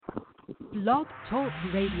Blog Talk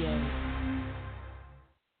Radio.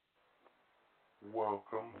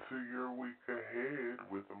 Welcome to your week ahead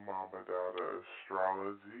with Mama Dada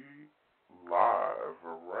Astrology live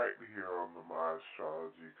right here on the My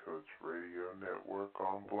Astrology Coach Radio Network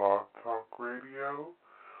on Blog Talk Radio.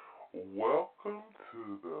 Welcome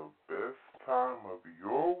to the best time of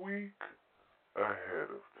your week ahead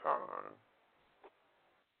of time.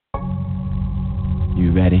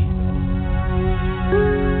 You ready?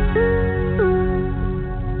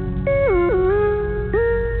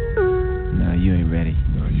 No, you ain't ready.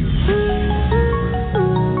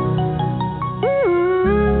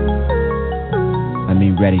 I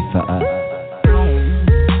mean, ready for us.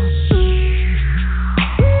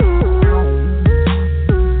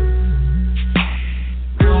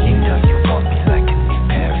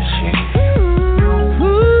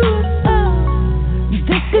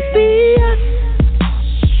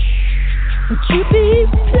 You be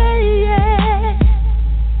playing,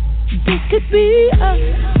 this could be us,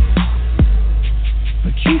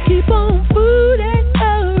 but you keep on fooling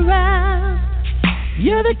around.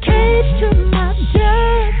 You're the cage to my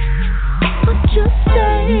judge. I'm just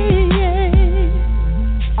saying,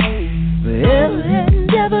 forever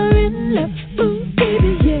and ever in love. Ooh,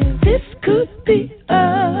 baby, yeah, this could be us.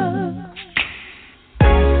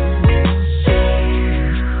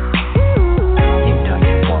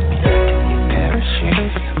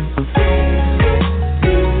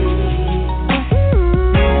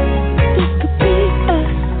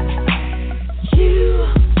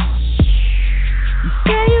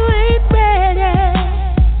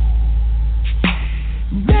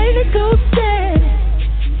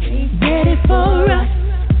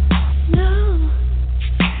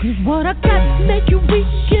 What I got to make you weak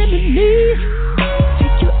in the knees.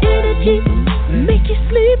 Take your energy, make you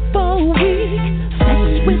sleep all week. Sex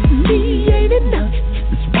with me ain't enough.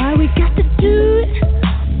 That's why we got to do it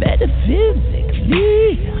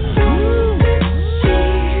metaphysically.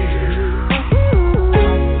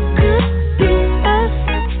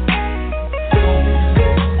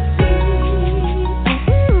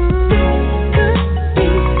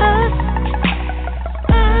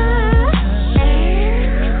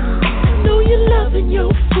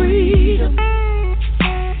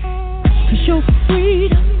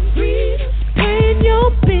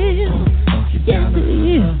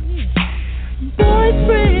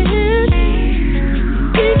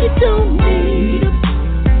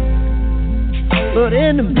 But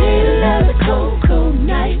in the middle of the cold, cold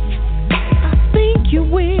night, I think you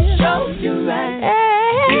will. Show you right.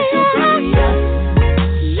 Hey, this could be us.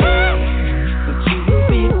 But you will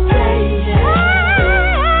be playing.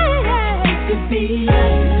 This could be us.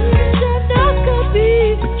 That could be.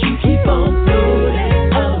 But you keep on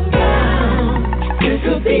fooling around. This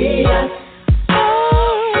could be us. Oh,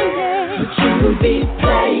 yeah. But you will be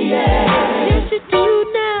playing. Yes, you do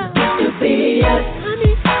now. This could be us.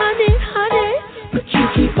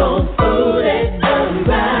 Keep on fooling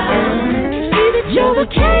around. See that you're the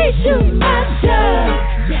case to my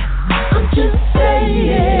judge. Yeah, I'm just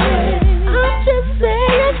saying.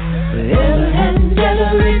 Forever and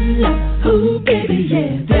ever in love. Ooh, baby,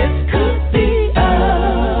 yeah, this could be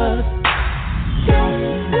us.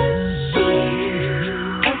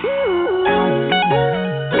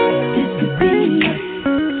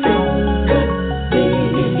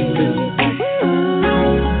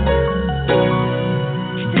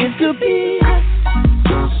 This could be us. Could be us.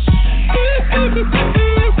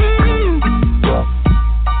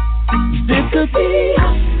 This could be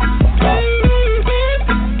us.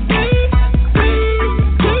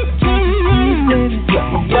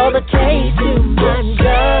 You're the case to my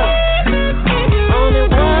girl. Only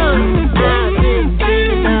one I've been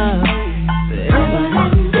dreaming of. Forever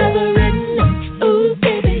and ever in love. Ooh,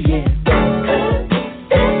 baby, yeah.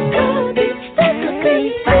 This could be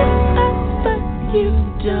us, but you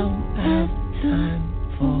don't have time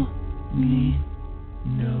for me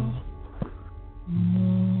no more.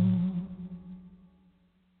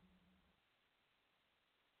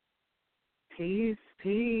 Peace,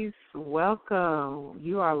 peace. Welcome.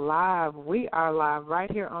 You are live. We are live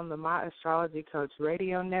right here on the My Astrology Coach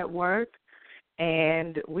Radio Network.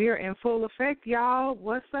 And we're in full effect, y'all.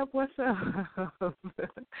 What's up? What's up?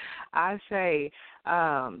 I say,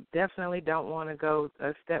 definitely don't want to go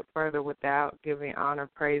a step further without giving honor,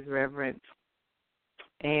 praise, reverence,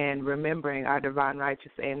 and remembering our divine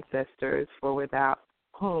righteous ancestors, for without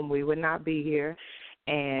whom we would not be here.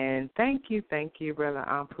 And thank you, Brother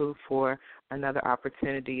Ampu, for another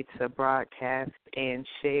opportunity to broadcast and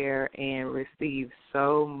share and receive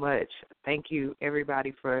so much. Thank you,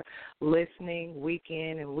 everybody, for listening week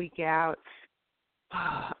in and week out.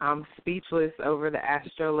 I'm speechless over the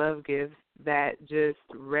Astro Love gifts that just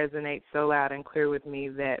resonate so loud and clear with me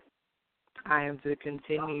that I am to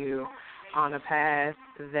continue on a path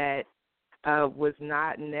that was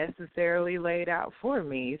not necessarily laid out for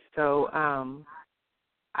me. So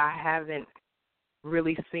I haven't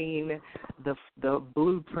really seen the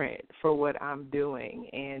blueprint for what I'm doing.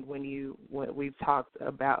 And when we've talked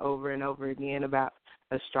about over and over again about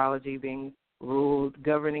astrology being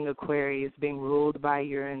governing Aquarius, being ruled by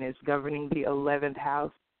Uranus, governing the 11th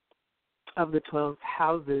house of the 12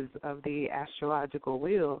 houses of the astrological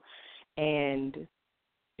wheel, and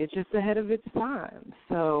it's just ahead of its time.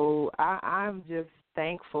 So I'm just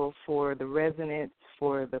thankful for the resonance,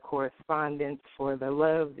 for the correspondence, for the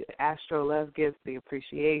love, the astro love gifts, the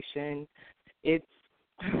appreciation. It's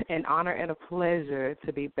an honor and a pleasure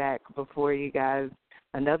to be back before you guys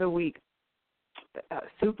another week.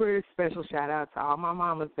 Super special shout out to all my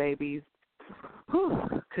mama's babies. Whew,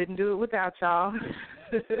 couldn't do it without y'all.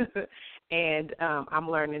 And I'm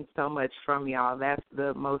learning so much from y'all. That's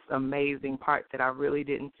the most amazing part that I really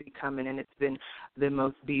didn't see coming, and it's been the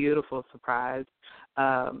most beautiful surprise.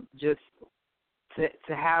 Just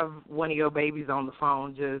to have one of your babies on the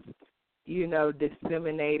phone, just,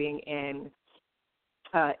 disseminating and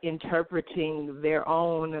interpreting their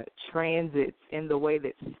own transits in the way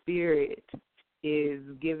that spirit is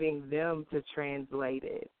giving them to translate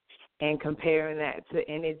it, and comparing that to,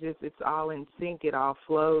 and it's all in sync, it all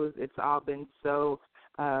flows, it's all been so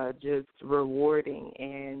just rewarding,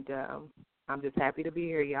 and I'm just happy to be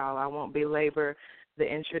here, y'all. I won't belabor the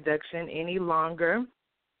introduction any longer.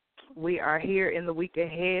 We are here in the week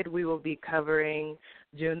ahead. We will be covering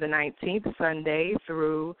June the 19th, Sunday,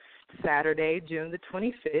 through Saturday, June the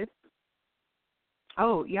 25th.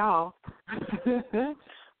 Oh, y'all,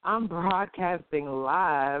 I'm broadcasting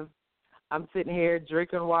live. I'm sitting here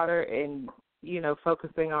drinking water and,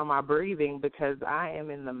 focusing on my breathing because I am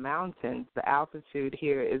in the mountains. The altitude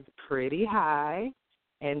here is pretty high,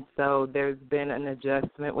 and so there's been an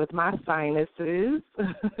adjustment with my sinuses.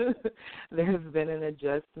 There's been an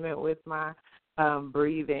adjustment with my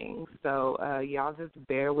breathing. So y'all just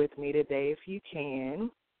bear with me today if you can.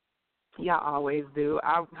 Y'all always do.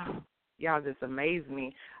 Y'all just amaze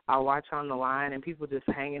me. I watch on the line and people just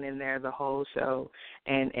hanging in there the whole show,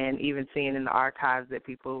 and even seeing in the archives that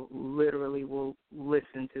people literally will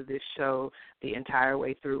listen to this show the entire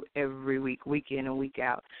way through every week, week in and week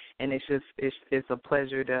out. And it's a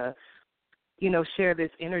pleasure to, share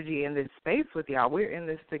this energy in this space with y'all. We're in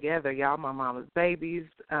this together, y'all, my mama's babies,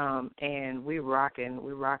 and we're rocking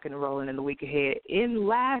and rolling in the week ahead. In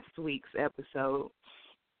last week's episode,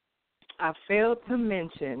 I failed to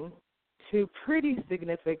mention two pretty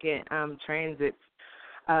significant transits.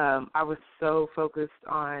 I was so focused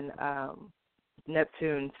on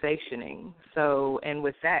Neptune stationing. So, and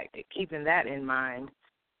with that, keeping that in mind,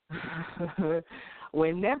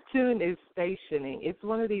 when Neptune is stationing, it's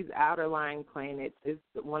one of these outer lying planets. It's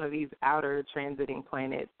one of these outer transiting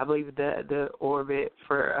planets. I believe the orbit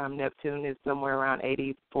for Neptune is somewhere around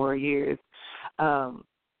 84 years.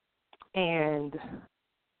 And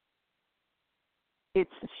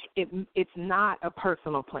it's not a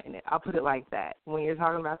personal planet. I'll put it like that. When you're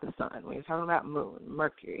talking about the sun, when you're talking about Moon,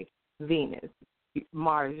 Mercury, Venus,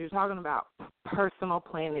 Mars, you're talking about personal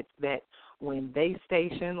planets that when they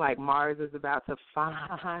station, like Mars is about to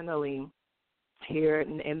finally, here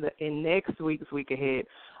in next week's week ahead,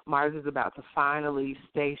 Mars is about to finally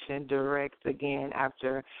station direct again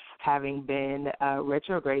after having been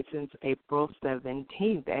retrograde since April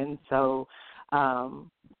 17th. And so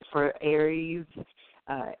for Aries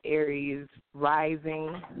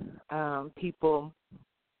rising, people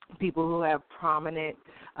who have prominent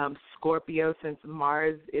Scorpio, since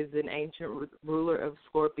Mars is an ancient ruler of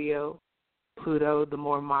Scorpio, Pluto, the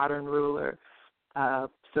more modern ruler,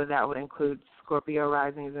 so that would include Scorpio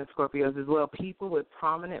risings and Scorpios as well. People with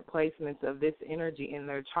prominent placements of this energy in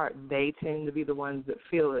their chart, they tend to be the ones that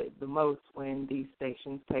feel it the most when these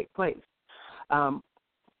stations take place.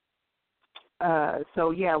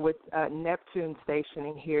 So, yeah, with Neptune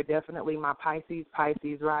stationing here, definitely my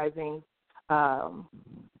Pisces rising.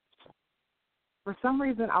 For some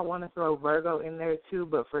reason, I want to throw Virgo in there, too,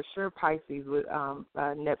 but for sure Pisces with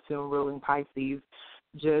Neptune ruling Pisces,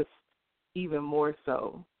 just even more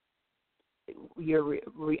so. Your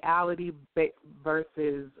reality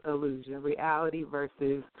versus illusion, reality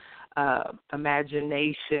versus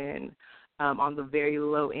imagination. On the very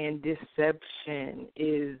low end, deception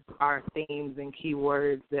is our themes and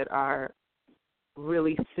keywords that are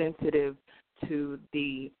really sensitive to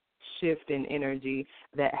the shift in energy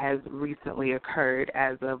that has recently occurred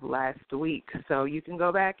as of last week. So you can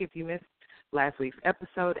go back if you missed last week's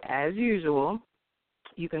episode, as usual,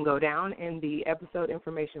 you can go down in the episode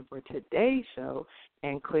information for today's show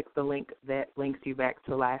and click the link that links you back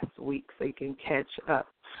to last week so you can catch up.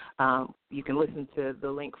 You can listen to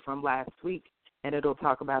the link from last week, and it'll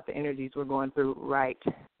talk about the energies we're going through right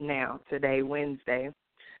now, today, Wednesday,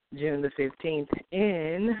 June the 15th,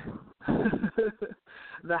 in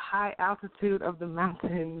the high altitude of the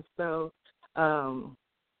mountains. So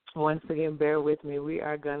once again, bear with me. We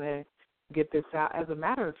are going to get this out. As a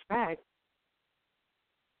matter of fact,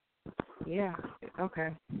 yeah, okay.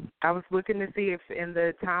 I was looking to see if in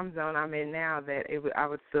the time zone I'm in now that I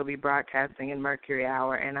would still be broadcasting in Mercury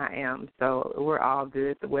Hour, and I am. So we're all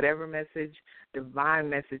good. Whatever message, divine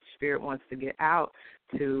message Spirit wants to get out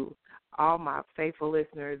to all my faithful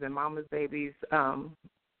listeners and mama's babies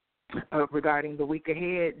regarding the week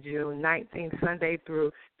ahead, June 19th, Sunday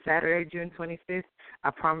through Saturday, June 25th,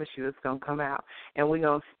 I promise you it's going to come out. And we're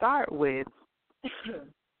going to start with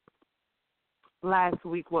last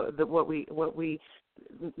week what we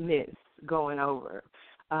missed going over.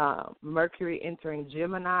 Mercury entering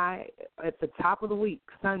Gemini at the top of the week,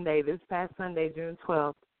 Sunday, this past Sunday, June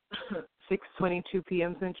 12th, 6:22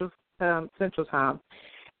 p.m. Central Time,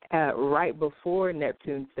 right before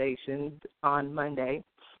Neptune stations on Monday.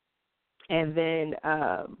 And then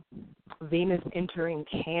Venus entering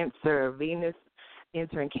Cancer. Venus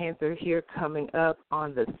entering Cancer here coming up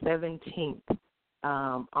on the 17th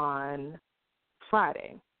on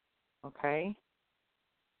Friday, okay?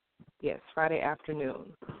 Yes, Friday afternoon.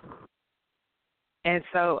 And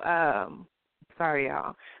so, sorry,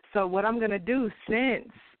 y'all. So what I'm going to do, since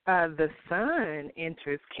the sun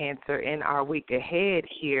enters Cancer in our week ahead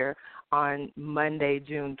here on Monday,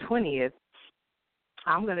 June 20th,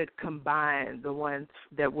 I'm going to combine the ones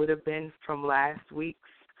that would have been from last week's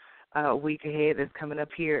week ahead that's coming up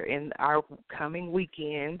here in our coming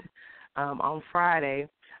weekend on Friday.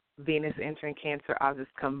 Venus entering Cancer, I'll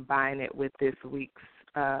just combine it with this week's,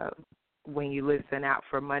 when you listen out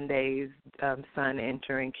for Monday's Sun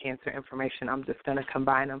entering Cancer information, I'm just going to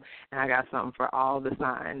combine them, and I got something for all the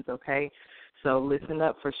signs, okay? So listen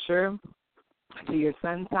up for sure to your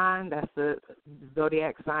sun sign. That's the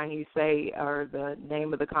zodiac sign you say, or the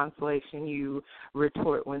name of the constellation you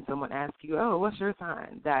retort when someone asks you, oh, what's your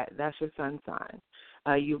sign? That's your sun sign.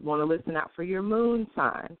 You want to listen out for your moon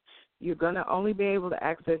sign. You're going to only be able to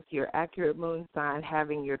access your accurate moon sign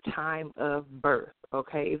having your time of birth,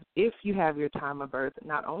 okay? If you have your time of birth,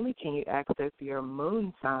 not only can you access your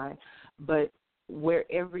moon sign, but where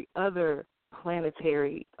every other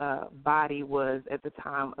planetary body was at the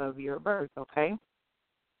time of your birth, okay?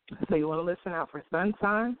 So you want to listen out for sun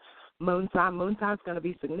sign, moon sign. Moon sign is going to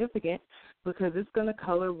be significant because it's going to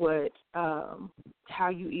color what, how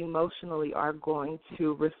you emotionally are going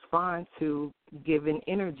to respond to given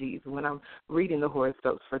energies. When I'm reading the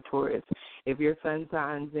horoscopes for Taurus, if your sun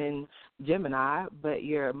sign's in Gemini but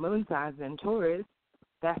your moon sign's in Taurus,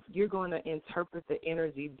 you're going to interpret the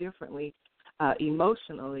energy differently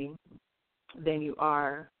emotionally than you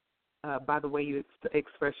are by the way you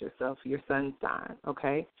express yourself, your sun sign,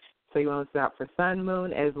 okay? So you want to look out for sun,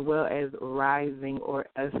 moon, as well as rising or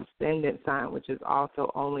ascendant sign, which is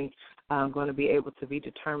also only going to be able to be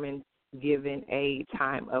determined given a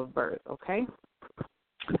time of birth, okay?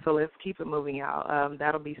 So let's keep it moving, y'all.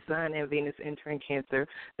 That'll be Sun and Venus entering Cancer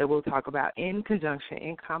that we'll talk about in conjunction,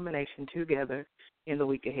 in combination together in the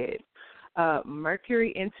week ahead.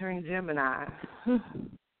 Mercury entering Gemini.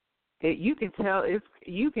 You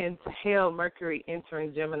can tell Mercury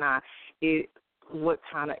entering Gemini what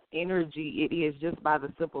kind of energy it is just by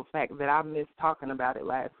the simple fact that I missed talking about it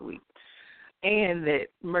last week, and that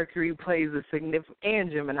Mercury plays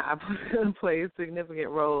and Gemini plays a significant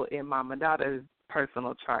role in Mama Dada's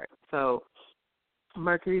personal chart. So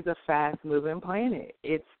Mercury's a fast-moving planet.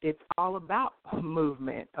 It's all about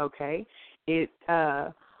movement, okay? In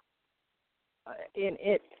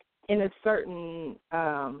a certain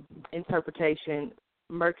interpretation,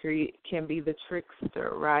 Mercury can be the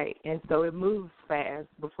trickster, right? And so it moves fast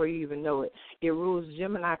before you even know it. It rules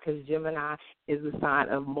Gemini because Gemini is the sign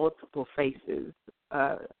of multiple faces.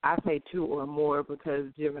 I say two or more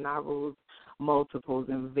because Gemini rules multiples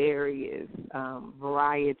and various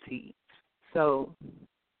variety. So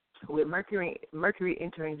with Mercury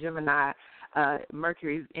entering Gemini,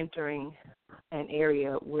 Mercury's entering an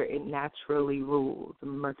area where it naturally rules.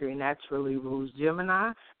 Mercury naturally rules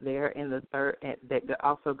Gemini. They're in the third, that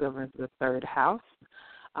also governs the third house.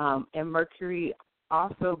 And Mercury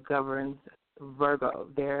also governs Virgo.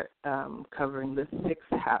 They're covering the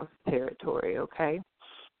sixth house territory, okay?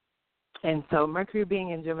 And so Mercury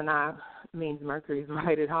being in Gemini means Mercury's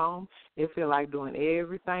right at home. It feel like doing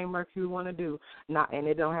everything Mercury want to do. And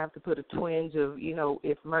it don't have to put a twinge of,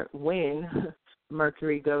 when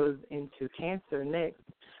Mercury goes into Cancer next,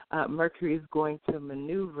 Mercury is going to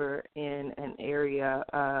maneuver in an area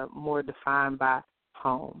more defined by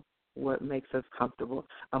home, what makes us comfortable,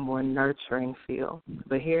 a more nurturing feel.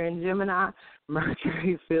 But here in Gemini,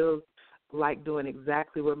 Mercury feels like doing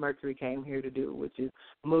exactly what Mercury came here to do, which is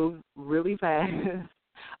move really fast,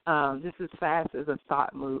 just as fast as a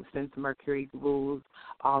thought moves, since Mercury rules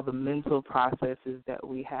all the mental processes that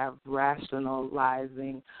we have,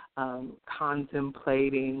 rationalizing,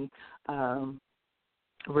 contemplating,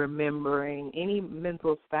 remembering. Any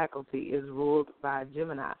mental faculty is ruled by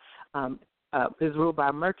Gemini. Is ruled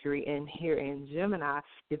by Mercury, and here in Gemini,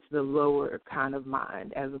 it's the lower kind of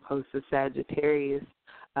mind, as opposed to Sagittarius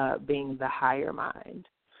being the higher mind.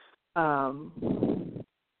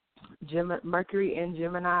 Mercury in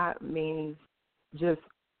Gemini means just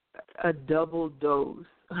a double dose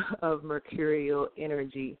of mercurial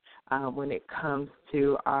energy when it comes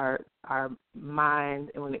to our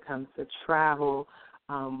mind and when it comes to travel.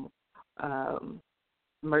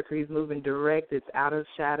 Mercury's moving direct. It's out of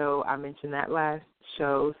shadow. I mentioned that last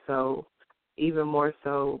show. So even more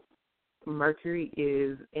so, Mercury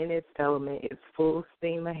is in its element. It's full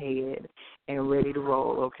steam ahead and ready to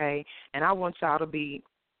roll, okay? And I want y'all to be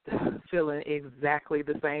feeling exactly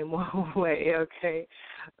the same way, okay?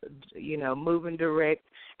 Moving direct,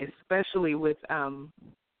 especially with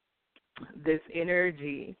this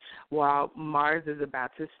energy while Mars is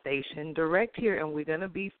about to station direct here, and we're going to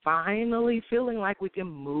be finally feeling like we can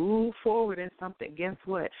move forward in something. Guess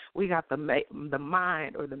what? We got the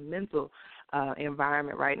mind or the mental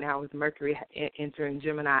environment right now with Mercury entering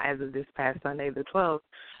Gemini as of this past Sunday, the 12th,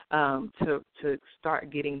 to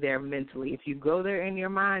start getting there mentally. If you go there in your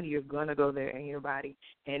mind, you're going to go there in your body.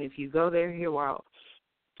 And if you go there here while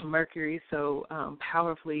Mercury so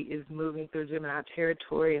powerfully is moving through Gemini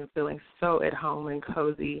territory and feeling so at home and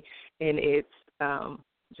cozy in its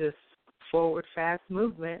just forward fast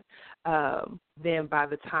movement, then by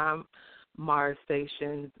the time Mars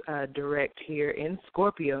stations direct here in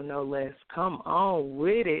Scorpio, no less, come on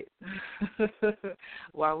with it,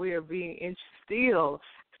 while we are being still,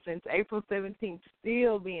 since April 17th,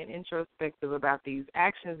 still being introspective about these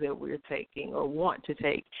actions that we're taking or want to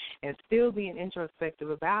take, and still being introspective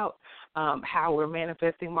about how we're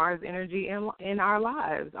manifesting Mars energy in our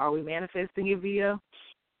lives. Are we manifesting it via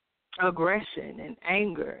aggression and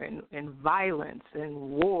anger and violence and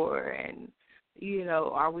war? And,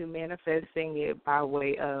 are we manifesting it by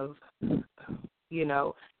way of,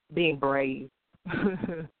 being brave?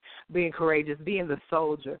 Being courageous, being the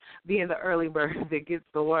soldier, being the early bird that gets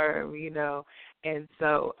the worm, And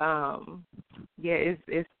so,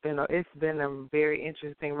 it's been a very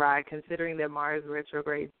interesting ride, considering that Mars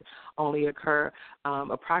retrogrades only occur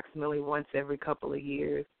approximately once every couple of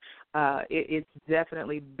years. It's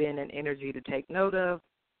definitely been an energy to take note of,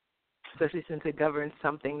 especially since it governs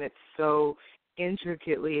something that's so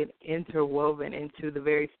intricately interwoven into the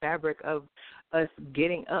very fabric of us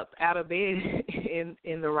getting up out of bed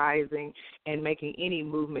in the rising and making any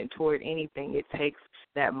movement toward anything. It takes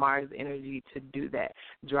that Mars energy to do that.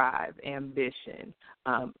 Drive, ambition,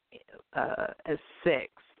 sex,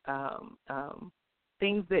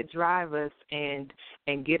 things that drive us and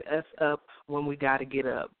get us up when we got to get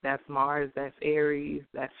up. That's Mars, that's Aries,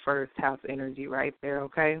 that's first house energy right there,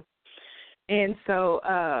 okay? And so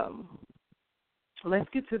let's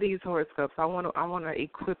get to these horoscopes. I want to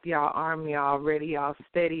equip y'all, arm y'all, ready y'all,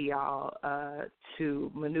 steady y'all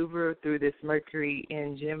to maneuver through this Mercury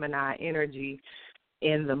in Gemini energy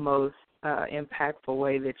in the most impactful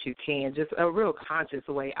way that you can, just a real conscious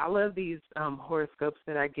way. I love these horoscopes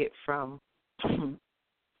that I get from,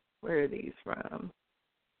 where are these from?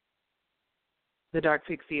 The Dark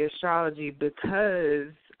Pixie Astrology,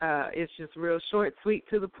 because it's just real short, sweet,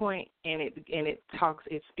 to the point, and it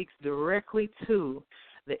speaks directly to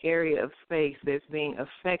the area of space that's being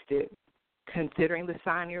affected, considering the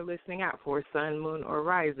sign you're listening out for, sun, moon, or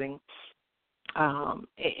rising,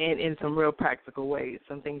 in some real practical ways.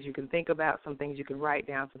 Some things you can think about, some things you can write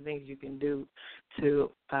down, some things you can do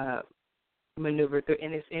to maneuver through.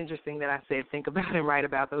 And it's interesting that I said think about and write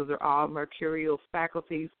about. Those are all mercurial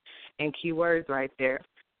faculties and keywords right there.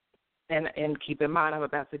 And keep in mind, I'm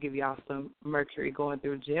about to give y'all some Mercury going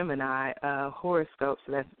through Gemini horoscopes.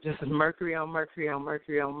 So that's just Mercury on Mercury on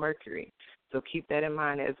Mercury on Mercury. So keep that in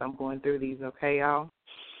mind as I'm going through these, okay, y'all?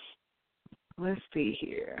 Let's see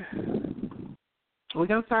here. We're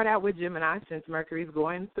going to start out with Gemini, since Mercury's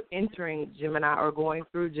entering Gemini or going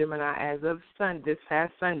through Gemini as of this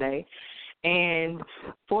past Sunday. And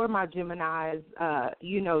for my Geminis,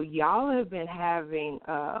 y'all have been having,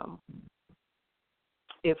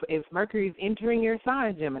 if Mercury is entering your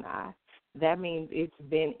sign, Gemini, that means it's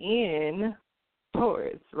been in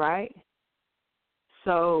Taurus, right?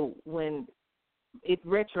 So when it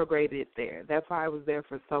retrograded there, that's why I was there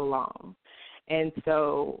for so long. And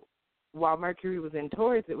so while Mercury was in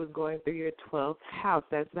Taurus, it was going through your 12th house.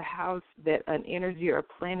 That's the house that an energy or a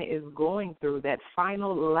planet is going through, that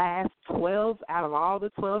final last 12 out of all the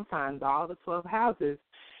 12 signs, all the 12 houses.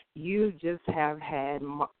 You just have had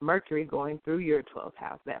Mercury going through your 12th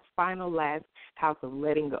house, that final last house of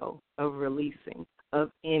letting go, of releasing,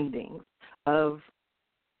 of endings, of,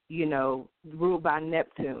 ruled by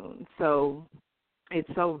Neptune. So it's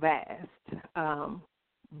so vast.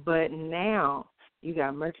 But now you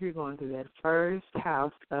got Mercury going through that first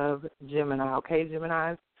house of Gemini, okay,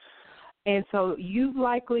 Geminis? And so you've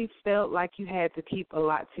likely felt like you had to keep a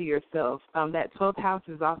lot to yourself. That 12th house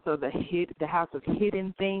is also the house of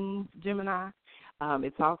hidden things, Gemini.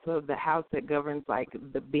 It's also the house that governs like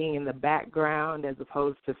the being in the background as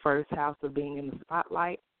opposed to first house of being in the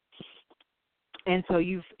spotlight. And so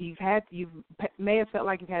you may have felt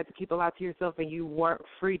like you've had to keep a lot to yourself, and you weren't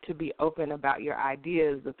free to be open about your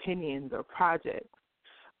ideas, opinions, or projects.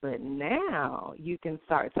 But now you can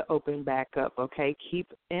start to open back up, okay?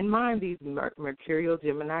 Keep in mind these Mercurial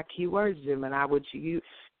Gemini keywords, Gemini,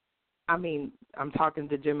 I'm talking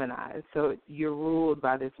to Gemini, so you're ruled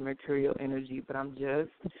by this Mercurial energy, but I'm just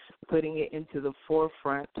putting it into the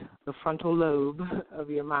forefront, the frontal lobe of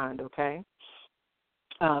your mind, okay?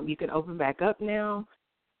 You can open back up now.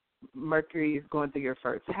 Mercury is going through your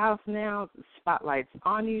first house now. The spotlight's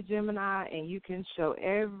on you, Gemini, and you can show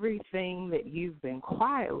everything that you've been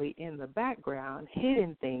quietly in the background,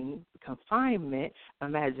 hidden things, confinement,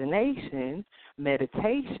 imagination,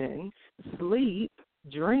 meditation, sleep,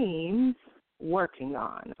 dreams, working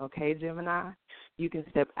on, okay, Gemini? You can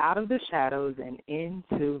step out of the shadows and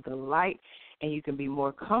into the light, and you can be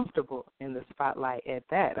more comfortable in the spotlight at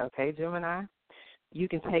that, okay, Gemini? You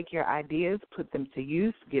can take your ideas, put them to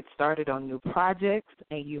use, get started on new projects,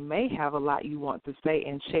 and you may have a lot you want to say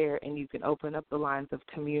and share, and you can open up the lines of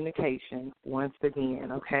communication once again,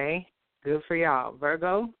 okay? Good for y'all.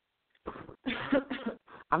 Virgo,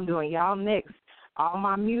 I'm doing y'all next. All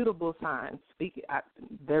my mutable signs.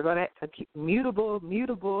 There go that mutable,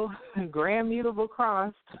 grand mutable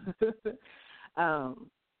cross.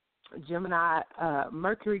 Gemini,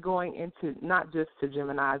 Mercury going into, not just to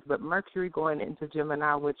Geminis, but Mercury going into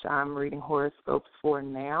Gemini, which I'm reading horoscopes for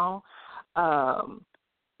now,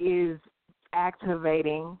 is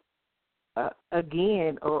activating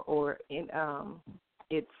again,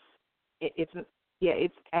 it's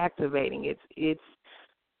activating. It's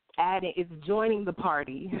adding. It's joining the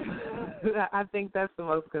party. I think that's the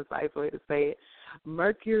most concise way to say it.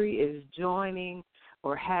 Mercury is joining,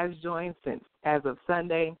 or has joined since as of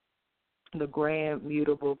Sunday, the Grand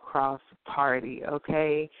Mutable Cross Party,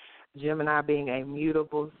 okay? Gemini being a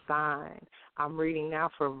mutable sign. I'm reading now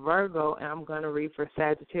for Virgo, and I'm going to read for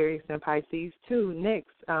Sagittarius and Pisces too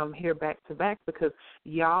next, here back to back, because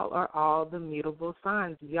y'all are all the mutable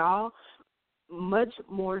signs. Y'all much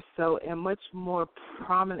more so and much more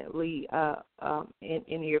prominently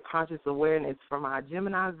in your conscious awareness for my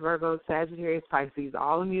Geminis, Virgos, Sagittarius, Pisces,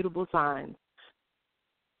 all immutable signs.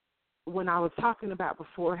 When I was talking about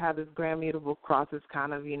before how this grand mutable cross is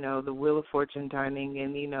kind of, the wheel of fortune turning,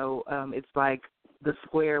 and, it's like the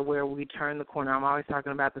square where we turn the corner. I'm always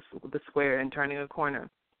talking about the square and turning a corner,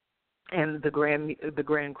 and the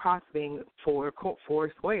grand cross being four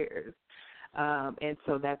squares. And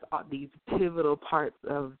so that's all these pivotal parts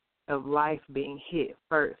of life being hit.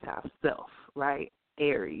 First house, self, right?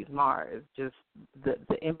 Aries, Mars, just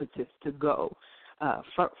the impetus to go.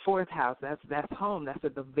 Fourth house, that's home. That's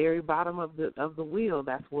at the very bottom of the wheel.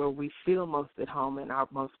 That's where we feel most at home, in our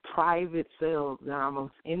most private selves, in our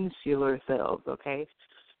most insular selves, okay?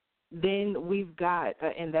 Then we've got,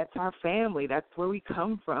 and that's our family. That's where we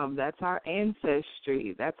come from. That's our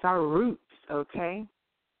ancestry. That's our roots, okay?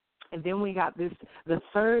 And then we got the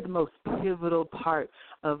third most pivotal part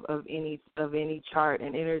of any chart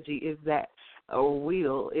and energy is that, or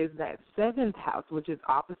wheel, is that seventh house, which is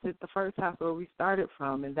opposite the first house where we started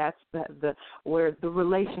from, and that's the where the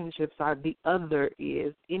relationships are. The other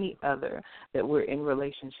is any other that we're in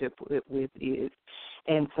relationship with is.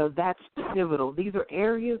 And so that's pivotal. These are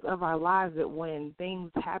areas of our lives that when things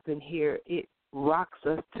happen here, it rocks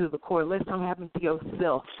us to the core. Let something happen to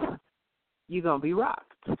yourself, you're going to be rocked.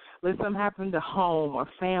 Let something happen to home or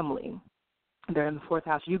family, They're in the fourth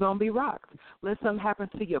house. You're gonna be rocked. Let something happen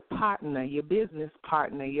to your partner, your business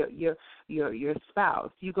partner, your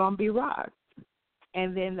spouse. You're gonna be rocked.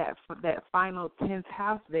 And then that final 10th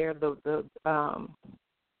house there, the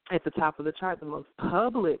at the top of the chart, the most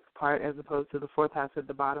public part, as opposed to the fourth house at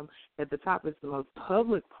the bottom. At the top is the most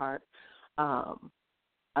public part. The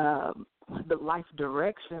life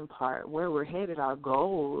direction part, where we're headed, our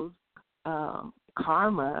goals,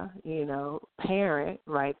 karma, parent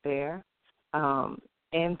right there.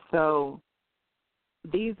 And so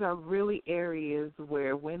these are really areas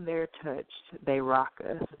where when they're touched, they rock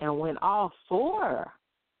us. And when all four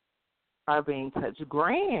are being touched,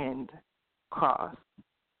 grand cross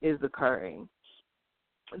is occurring,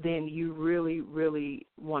 then you really, really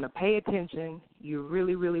want to pay attention. You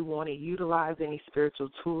really, really want to utilize any spiritual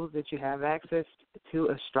tools that you have access to,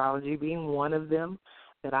 astrology being one of them,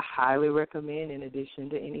 that I highly recommend, in addition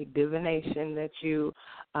to any divination that you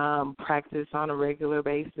practice on a regular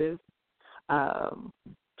basis.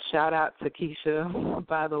 Shout out to Keisha,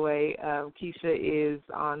 by the way. Keisha is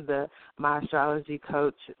on the My Astrology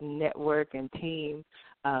Coach network and team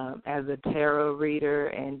as a tarot reader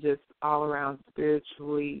and just all-around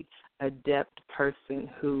spiritually adept person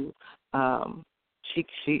who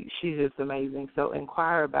she's just amazing. So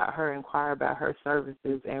inquire about her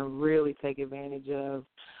services, and really take advantage of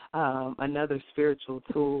another spiritual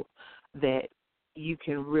tool that you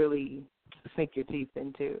can really sink your teeth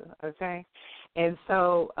into, okay? And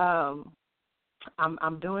so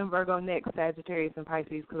I'm doing Virgo next, Sagittarius and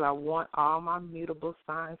Pisces, because I want all my mutable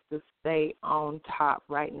signs to stay on top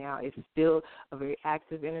right now. It's still a very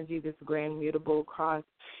active energy. This grand mutable cross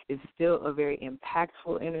is still a very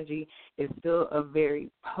impactful energy. It's still a very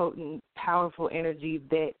potent, powerful energy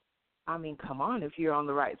that, come on, if you're on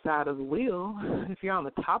the right side of the wheel, if you're on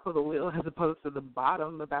the top of the wheel as opposed to the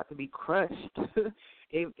bottom about to be crushed,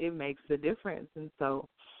 it makes a difference. And so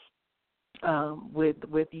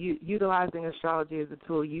with you utilizing astrology as a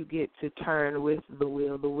tool, you get to turn with the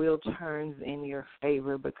wheel. The wheel turns in your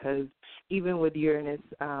favor, because even with Uranus,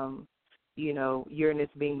 Uranus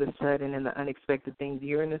being the sudden and the unexpected things,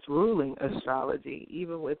 Uranus ruling astrology,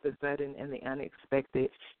 even with the sudden and the unexpected,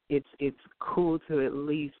 it's cool to at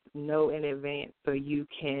least know in advance so you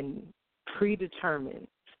can predetermine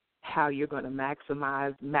how you're going to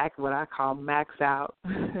maximize, what I call max out,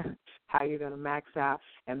 how you're going to max out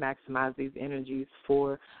and maximize these energies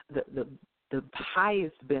for the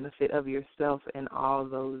highest benefit of yourself and all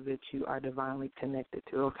those that you are divinely connected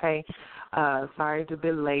to, okay? Sorry to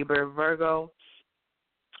belabor. Virgo,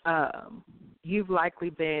 you've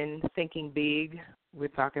likely been thinking big. We're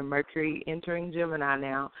talking Mercury entering Gemini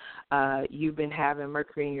now. You've been having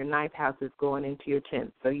Mercury in your 9th house is going into your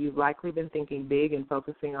 10th. So you've likely been thinking big and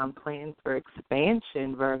focusing on plans for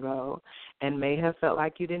expansion, Virgo, and may have felt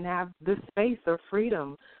like you didn't have the space or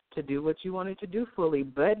freedom to do what you wanted to do fully.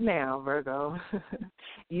 But now, Virgo,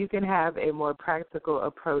 you can have a more practical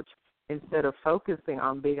approach. Instead of focusing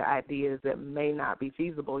on big ideas that may not be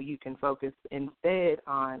feasible, you can focus instead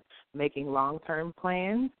on making long-term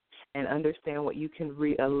plans and understand what you can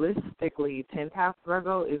realistically. 10th house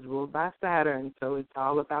Virgo is ruled by Saturn, so it's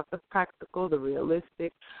all about the practical, the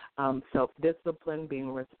realistic, self-discipline,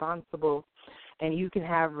 being responsible, and you can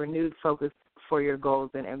have renewed focus for your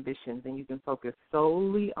goals and ambitions, and you can focus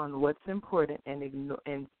solely on what's important and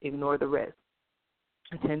ignore the rest.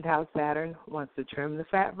 10th house Saturn wants to trim the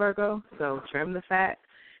fat, Virgo, so trim the fat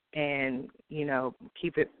and,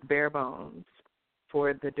 keep it bare bones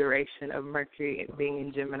for the duration of Mercury being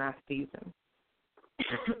in Gemini season.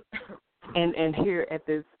 and here at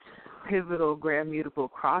this pivotal grand mutable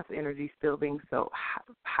cross energy still being so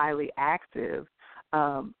highly active,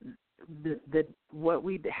 how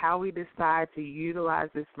we decide to utilize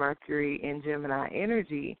this Mercury in Gemini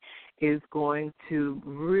energy is going to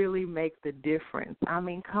really make the difference.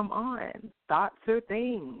 Come on. Thoughts are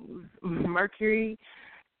things. Mercury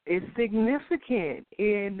is significant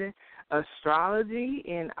in astrology,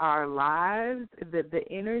 in our lives. The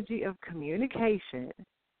energy of communication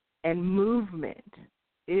and movement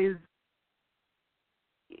is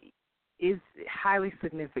highly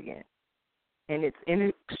significant. And it's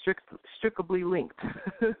inextricably linked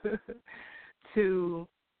to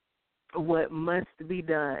what must be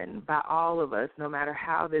done by all of us, no matter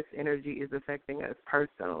how this energy is affecting us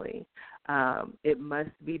personally. It must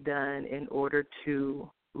be done in order to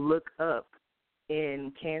look up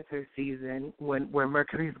in Cancer season where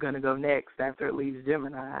Mercury is going to go next after it leaves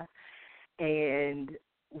Gemini, and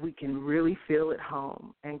we can really feel at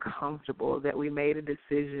home and comfortable that we made a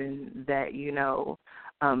decision that,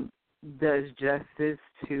 does justice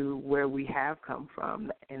to where we have come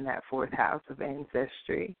from in that 4th house of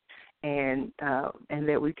ancestry. and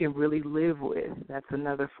that we can really live with. That's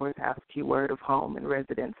another fourth house keyword of home and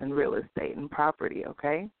residence and real estate and property,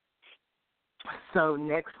 okay? So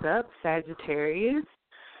next up, Sagittarius.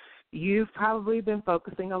 You've probably been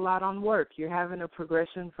focusing a lot on work. You're having a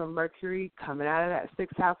progression from Mercury coming out of that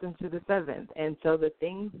sixth house into the seventh. And so the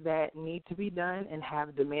things that need to be done and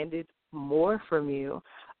have demanded more from you,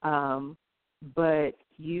 but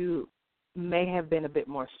you may have been a bit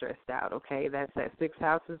more stressed out, okay? That's that sixth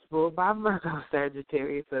house is ruled by Virgo,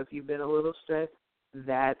 Sagittarius. So if you've been a little stressed,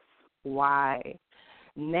 that's why.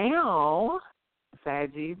 Now,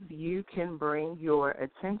 Saggies, you can bring your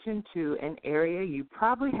attention to an area you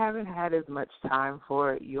probably haven't had as much time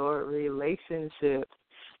for, your relationships.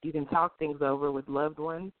 You can talk things over with loved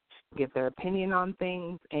ones, get their opinion on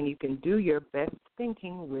things, and you can do your best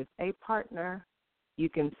thinking with a partner. You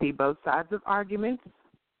can see both sides of arguments,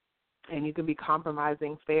 and you can be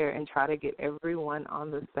compromising fair and try to get everyone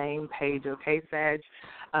on the same page, okay, Sag?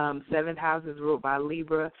 Seventh house is ruled by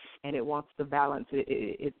Libra, and it wants to balance.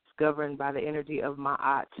 It's governed by the energy of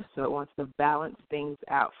Ma'at, so it wants to balance things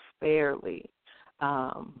out fairly,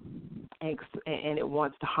 and it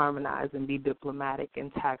wants to harmonize and be diplomatic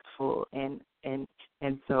and tactful, and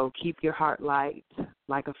so keep your heart light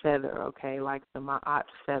like a feather, okay, like the Ma'at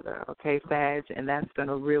feather, okay, Sag, and that's going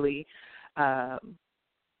to really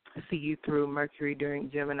see you through Mercury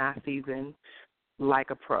during Gemini season like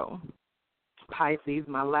a pro. Pisces,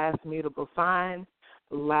 my last mutable sign,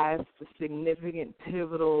 last significant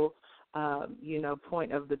pivotal,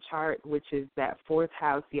 point of the chart, which is that fourth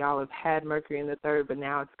house. Y'all have had Mercury in the third, but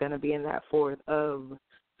now it's going to be in that fourth of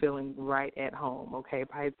feeling right at home, okay,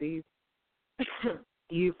 Pisces?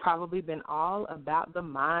 You've probably been all about the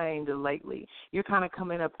mind lately. You're kind of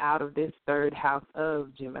coming up out of this third house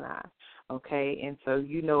of Gemini, okay? And so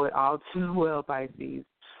you know it all too well, Pisces.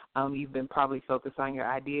 You've been probably focused on your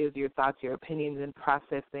ideas, your thoughts, your opinions, and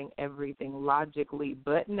processing everything logically.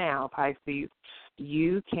 But now, Pisces,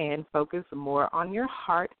 you can focus more on your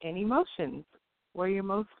heart and emotions, where you're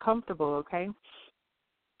most comfortable, okay?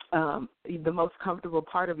 The most comfortable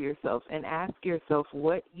part of yourself, and ask yourself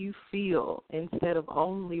what you feel instead of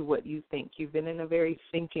only what you think. You've been in a very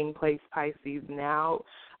thinking place, Pisces. Now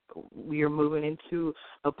you're moving into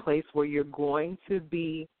a place where you're going to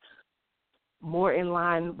be more in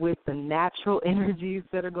line with the natural energies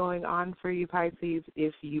that are going on for you, Pisces.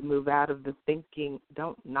 If you move out of the thinking,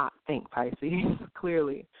 don't not think, Pisces,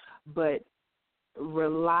 clearly, but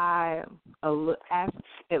rely,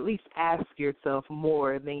 at least ask yourself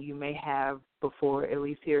more than you may have before, at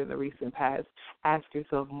least here in the recent past. Ask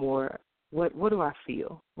yourself more, what do I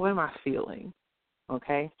feel? What am I feeling?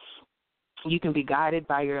 Okay? You can be guided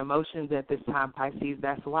by your emotions at this time, Pisces.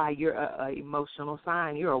 That's why you're an emotional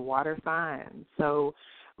sign. You're a water sign. So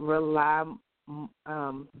rely,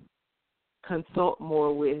 consult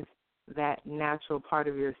more with that natural part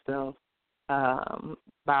of yourself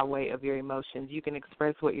by way of your emotions. You can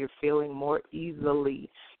express what you're feeling more easily.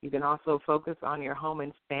 You can also focus on your home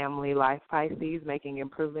and family life, Pisces, making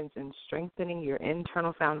improvements in strengthening your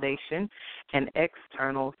internal foundation and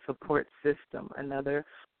external support system. Another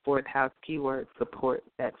fourth house keyword, support.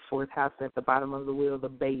 That fourth house at the bottom of the wheel, the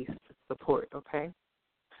base, support, okay?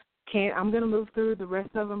 I'm going to move through the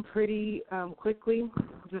rest of them pretty quickly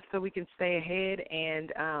just so we can stay ahead,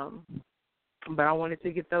 but I wanted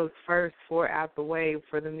to get those first four out the way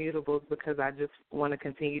for the mutables because I just want to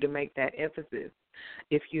continue to make that emphasis.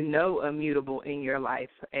 If you know a mutable in your life,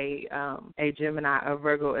 a Gemini, a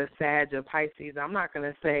Virgo, a Sag, a Pisces, I'm not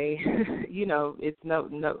going to say, it's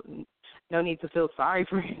no need to feel sorry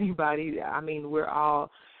for anybody. I mean, we're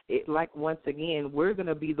all, once again, we're going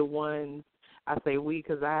to be the ones, I say we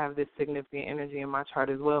because I have this significant energy in my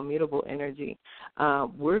chart as well, mutable energy.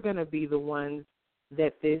 We're going to be the ones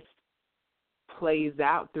that this plays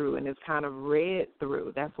out through and is kind of read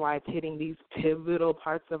through. That's why it's hitting these pivotal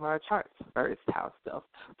parts of our charts. First house self,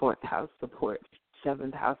 fourth house support,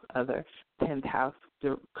 seventh house other, 10th house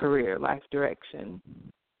career, life direction.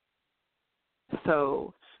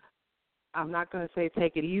 So I'm not going to say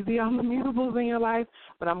take it easy on the mutables in your life,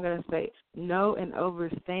 but I'm going to say know and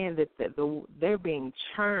understand that they're being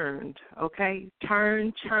churned, okay?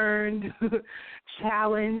 Churned,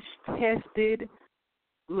 challenged, tested.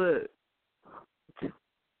 Look,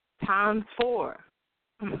 times 4.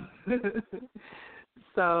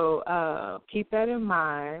 So keep that in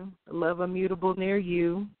mind. Love a mutable near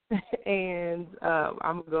you. And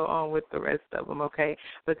I'm going to go on with the rest of them, okay?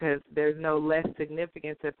 Because there's no less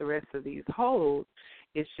significance that the rest of these hold.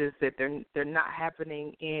 It's just that they're not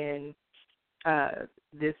happening in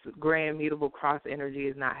this grand mutable cross energy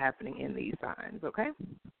is not happening in these signs, okay?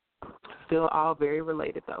 Still all very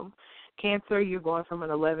related, though. Cancer, you're going from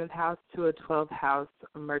an 11th house to a 12th house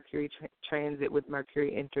Mercury transit, with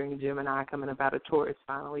Mercury entering Gemini, coming about a Taurus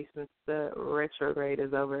finally since the retrograde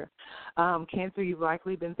is over. Cancer, you've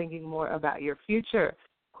likely been thinking more about your future,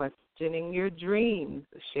 questioning your dreams,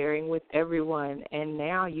 sharing with everyone, and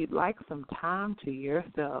now you'd like some time to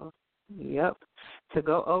yourself. Yep, to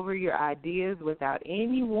go over your ideas without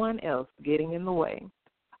anyone else getting in the way.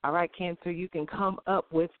 All right, Cancer, you can come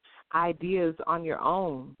up with ideas on your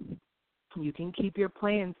own. You can keep your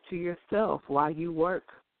plans to yourself while you work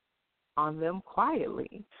on them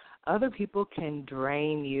quietly. Other people can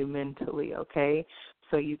drain you mentally, okay?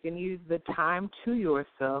 So you can use the time to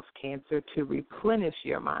yourself, Cancer, to replenish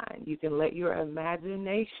your mind. You can let your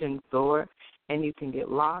imagination soar, and you can get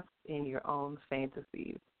lost in your own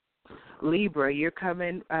fantasies. Libra, you're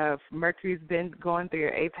coming, Mercury's been going through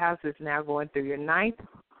your 8th house, it's now going through your 9th.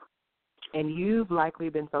 And you've likely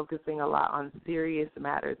been focusing a lot on serious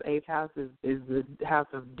matters. 8th house is the house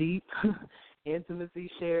of deep intimacy,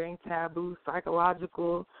 sharing, taboo,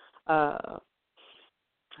 psychological,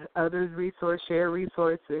 others share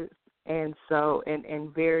resources, and so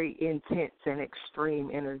and very intense and extreme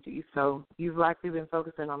energy. So you've likely been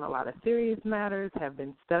focusing on a lot of serious matters, have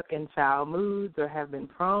been stuck in foul moods, or have been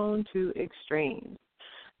prone to extremes.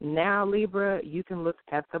 Now, Libra, you can look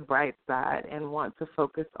at the bright side and want to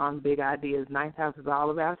focus on big ideas. 9th house is all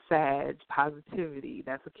about Sag, positivity.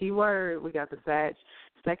 That's a key word. We got the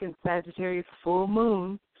second Sagittarius full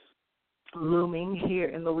moon looming here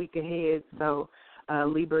in the week ahead. So,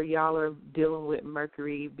 Libra, y'all are dealing with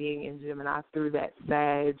Mercury being in Gemini through that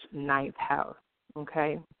Sag 9th house,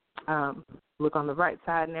 okay? Look on the right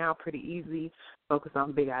side now, pretty easy. Focus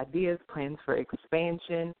on big ideas, plans for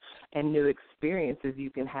expansion, and new experiences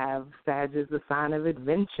you can have. Sag is a sign of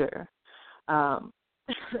adventure.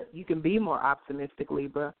 You can be more optimistic,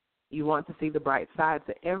 Libra. You want to see the bright side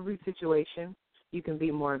to every situation. You can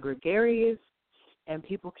be more gregarious, and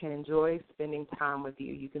people can enjoy spending time with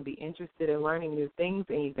you. You can be interested in learning new things,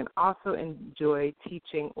 and you can also enjoy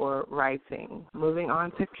teaching or writing. Moving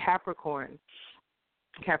on to Capricorn.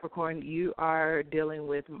 Capricorn, you are dealing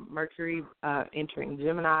with Mercury entering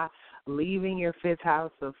Gemini, leaving your 5th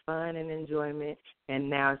house of fun and enjoyment, and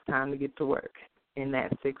now it's time to get to work in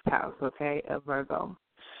that 6th house, okay, of Virgo.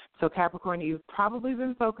 So Capricorn, you've probably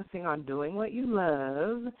been focusing on doing what you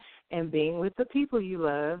love and being with the people you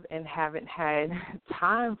love, and haven't had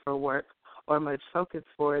time for work or much focus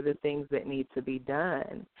for the things that need to be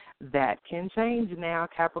done. That can change now,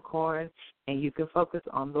 Capricorn, and you can focus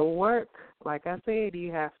on the work. Like I said,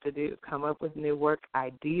 you have to come up with new work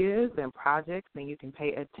ideas and projects, and you can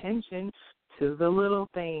pay attention to the little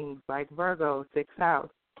things like Virgo, 6th house,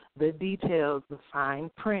 the details, the fine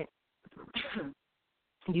print.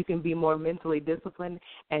 You can be more mentally disciplined,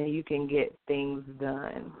 and you can get things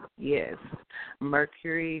done. Yes,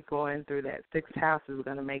 Mercury going through that 6th house is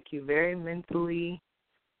going to make you very mentally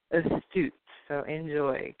astute. So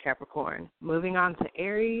enjoy, Capricorn. Moving on to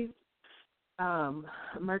Aries.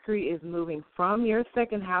 Mercury is moving from your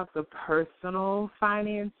 2nd house of personal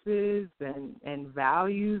finances and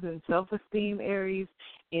values and self-esteem, Aries,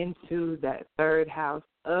 into that 3rd house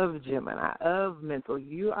of Gemini, of mental.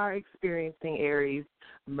 You are experiencing, Aries,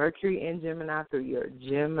 Mercury in Gemini through your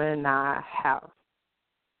Gemini house.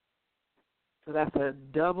 So that's a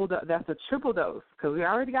triple dose, because we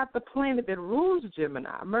already got the planet that rules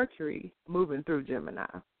Gemini, Mercury, moving through Gemini.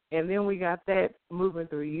 And then we got that moving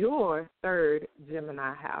through your 3rd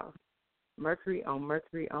Gemini house. Mercury on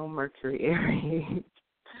Mercury on Mercury, Aries.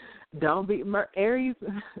 Aries,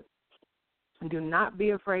 do not be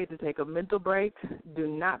afraid to take a mental break. Do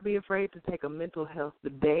not be afraid to take a mental health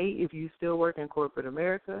day if you still work in corporate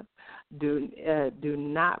America. Do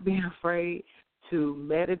not be afraid to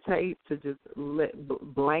meditate, to just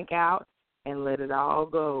blank out and let it all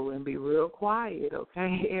go and be real quiet,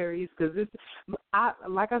 okay, Aries? Because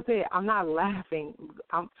like I said, I'm not laughing.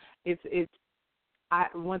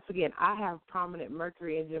 Once again, I have prominent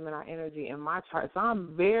Mercury and Gemini energy in my chart, so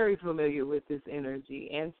I'm very familiar with this energy,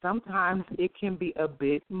 and sometimes it can be a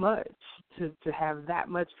bit much to have that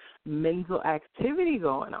much mental activity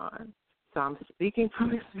going on. So I'm speaking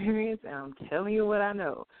from experience, and I'm telling you what I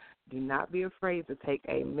know. Do not be afraid to take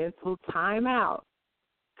a mental time out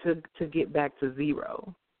to get back to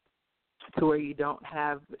zero, to where you don't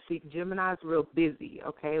have, see, Gemini's real busy,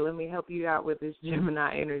 okay? Let me help you out with this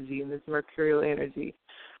Gemini energy and this Mercurial energy.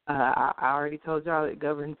 I already told y'all it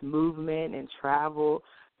governs movement and travel,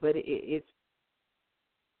 but it's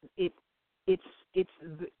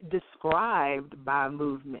described by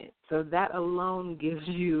movement. So that alone gives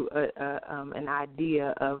you an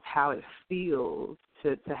idea of how it feels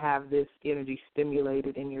to have this energy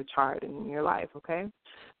stimulated in your chart and in your life, okay?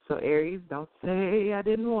 So Aries, don't say I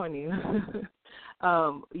didn't warn you.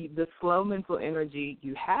 The slow mental energy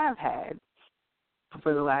you have had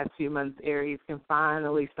for the last few months, Aries, can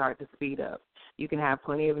finally start to speed up. You can have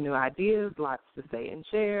plenty of new ideas, lots to say and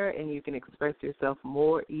share, and you can express yourself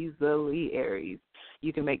more easily, Aries.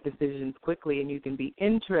 You can make decisions quickly, and you can be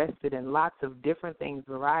interested in lots of different things.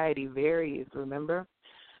 Variety varies, remember?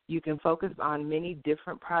 You can focus on many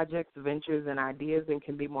different projects, ventures, and ideas, and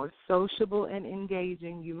can be more sociable and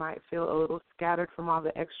engaging. You might feel a little scattered from all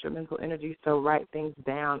the extra mental energy, so write things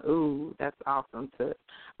down. Ooh, that's awesome to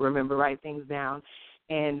remember. Write things down.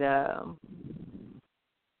 And,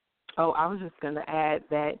 I was just going to add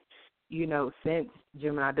that, since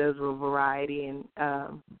Gemini does real variety and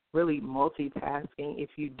really multitasking, if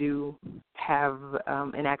you do have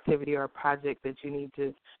an activity or a project that you need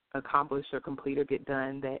to accomplish or complete or get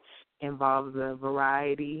done that involves a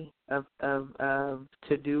variety of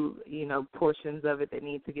to do, portions of it that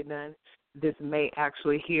need to get done, this may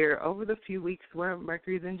actually here over the few weeks where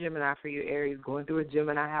Mercury's in Gemini for you, Aries, going through a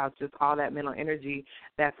Gemini house, just all that mental energy,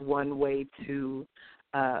 that's one way to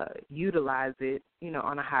utilize it,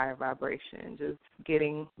 on a higher vibration, just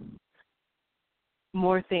getting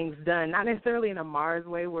more things done, not necessarily in a Mars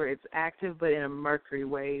way where it's active, but in a Mercury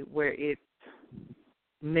way where it's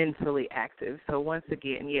mentally active. So once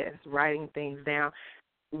again, yes, writing things down.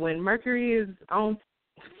 When Mercury is on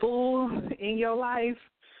full in your life,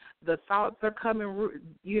 the thoughts are coming,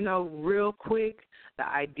 real quick. The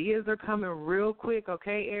ideas are coming real quick,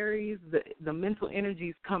 okay, Aries? The mental energy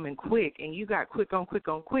is coming quick, and you got quick on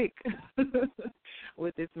quick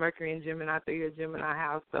with this Mercury and Gemini through your Gemini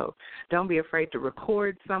house. So don't be afraid to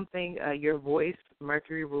record something. Your voice,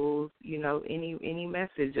 Mercury rules, any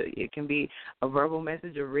message. It can be a verbal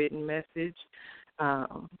message, a written message.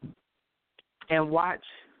 And watch,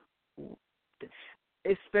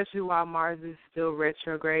 especially while Mars is still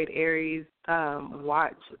retrograde, Aries,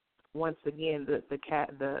 watch once again the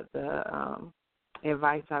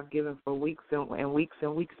advice I've given for weeks and weeks,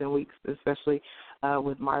 especially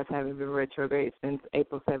with Mars having been retrograde since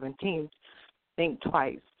April 17th. Think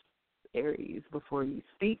twice, Aries, before you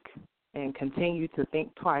speak, and continue to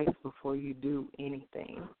think twice before you do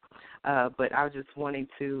anything. But I was just wanting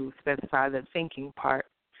to specify the thinking part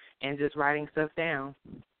and just writing stuff down.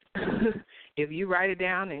 If you write it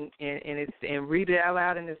down and read it out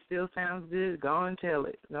loud and it still sounds good, go on and tell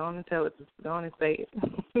it. Go on and tell it. Just go on and say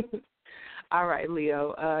it. All right,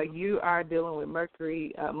 Leo, you are dealing with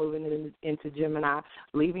Mercury moving into Gemini,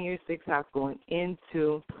 leaving your sixth house, going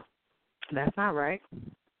into, that's not right,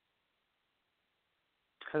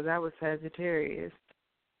 because that was Sagittarius.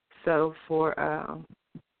 So for, I'll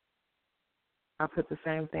put the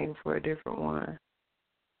same thing for a different one.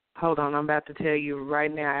 Hold on, I'm about to tell you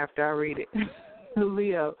right now after I read it.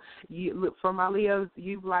 Leo, for my Leos,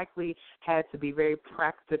 you've likely had to be very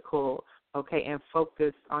practical, okay, and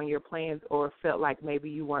focused on your plans, or felt like maybe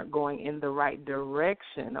you weren't going in the right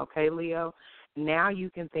direction, okay, Leo? Now you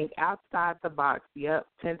can think outside the box,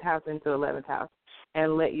 10th house into 11th house,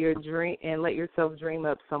 and let yourself dream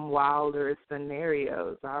up some wilder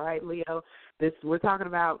scenarios, all right, Leo? We're talking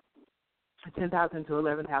about 10th house into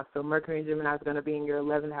 11th house, so Mercury and Gemini is going to be in your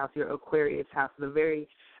 11th house, your Aquarius house, the very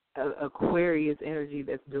Aquarius energy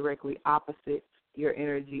that's directly opposite your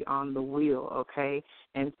energy on the wheel, okay?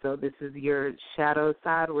 And so this is your shadow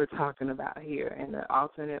side we're talking about here, and the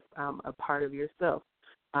alternate a part of yourself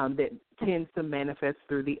that tends to manifest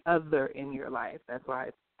through the other in your life. That's why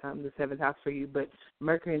it's the 7th house for you. But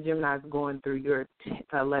Mercury and Gemini is going through your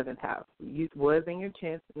 11th house. You was in your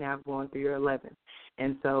 10th, now going through your 11th.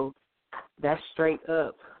 And so that's straight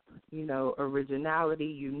up, originality,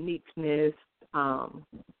 uniqueness,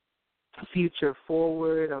 future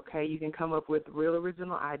forward, okay? You can come up with real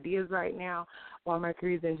original ideas right now while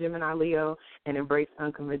Mercury's in Gemini, Leo, and embrace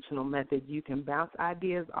unconventional methods. You can bounce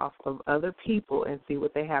ideas off of other people and see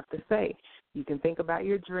what they have to say. You can think about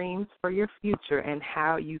your dreams for your future and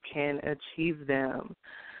how you can achieve them.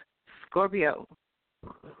 Scorpio,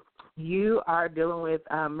 you are dealing with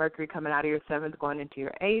Mercury coming out of your 7th, going into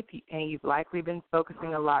your 8th, and you've likely been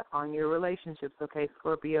focusing a lot on your relationships, okay,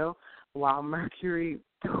 Scorpio, while Mercury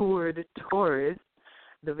toured Taurus,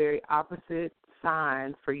 the very opposite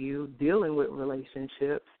sign for you, dealing with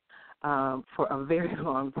relationships for a very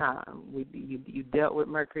long time. You dealt with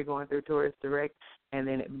Mercury going through Taurus direct, and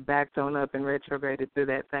then it backed on up and retrograded through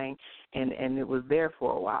that thing, and it was there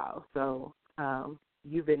for a while. So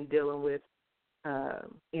you've been dealing with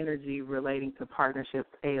energy relating to partnerships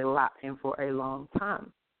a lot and for a long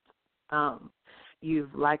time.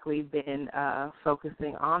 You've likely been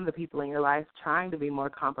focusing on the people in your life, trying to be more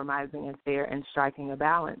compromising and fair and striking a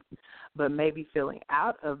balance, but maybe feeling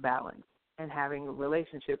out of balance and having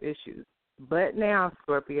relationship issues. But now,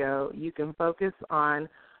 Scorpio, you can focus on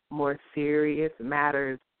more serious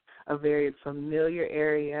matters, a very familiar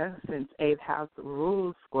area since 8th house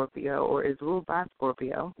rules Scorpio or is ruled by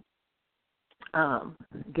Scorpio.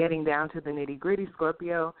 Getting down to the nitty-gritty,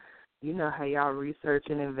 Scorpio, you know how y'all research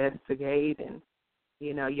and investigate, and,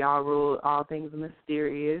 you know, y'all rule all things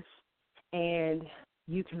mysterious. And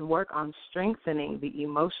you can work on strengthening the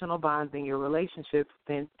emotional bonds in your relationships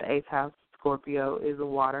since the 8th house, Scorpio, is a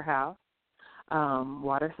water house,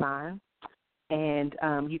 water sign. And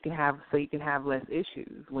you can have less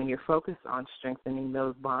issues when you're focused on strengthening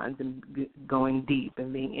those bonds and going deep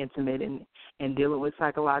and being intimate and dealing with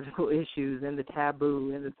psychological issues and the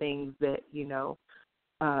taboo and the things that, you know,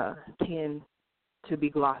 tend to be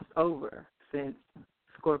glossed over, since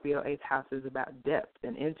Scorpio 8th house is about depth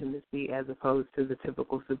and intimacy as opposed to the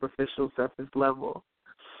typical superficial surface level.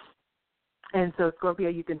 And so, Scorpio,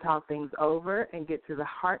 you can talk things over and get to the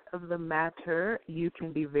heart of the matter. You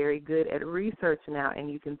can be very good at research now,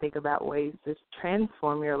 and you can think about ways to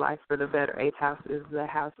transform your life for the better. 8th house is the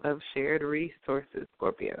house of shared resources,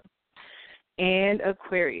 Scorpio. And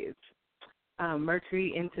Aquarius.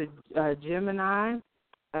 Mercury into Gemini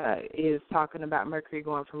is talking about Mercury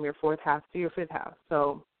going from your 4th house to your 5th house.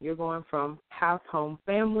 So you're going from house, home,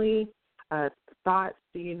 family, thoughts,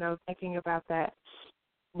 you know, thinking about that,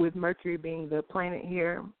 with Mercury being the planet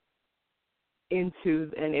here, into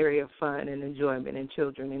an area of fun and enjoyment and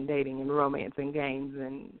children and dating and romance and games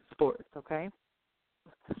and sports, okay?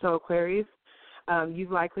 So, Aquarius,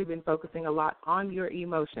 you've likely been focusing a lot on your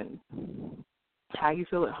emotions, how you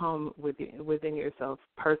feel at home within yourself,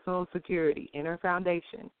 personal security, inner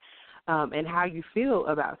foundation, and how you feel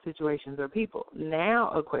about situations or people.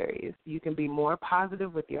 Now, Aquarius, you can be more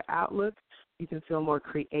positive with your outlook. You can feel more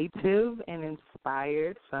creative and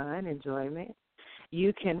inspired, fun, enjoyment.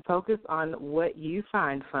 You can focus on what you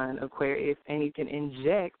find fun, Aquarius, and you can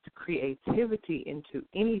inject creativity into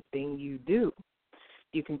anything you do.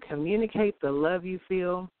 You can communicate the love you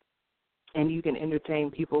feel, and you can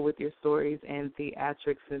entertain people with your stories and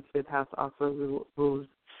theatrics, since 5th house also rules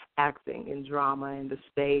acting and drama and the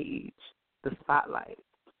stage, the spotlight.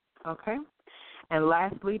 Okay? And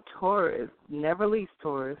lastly, Taurus. Never least,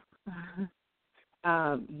 Taurus.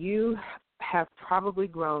 You have probably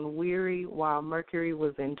grown weary while Mercury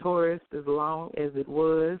was in Taurus, as long as it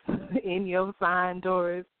was in your sign,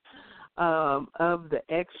 Taurus, of the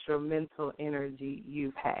extra mental energy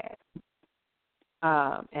you've had,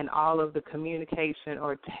 and all of the communication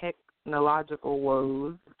or technological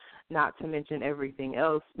woes, not to mention everything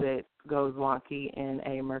else that goes wonky in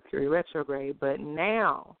a Mercury retrograde. But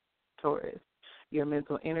now, Taurus, your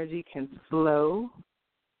mental energy can slow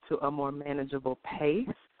to a more manageable pace,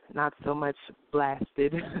 not so much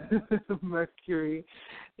blasted Mercury,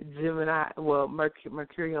 Gemini,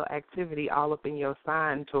 mercurial activity all up in your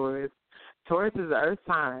sign, Taurus. Taurus is the earth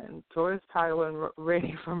sign. Taurus probably wasn't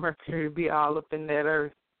ready for Mercury to be all up in that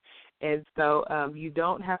earth. And so you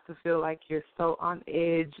don't have to feel like you're so on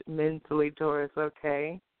edge mentally, Taurus,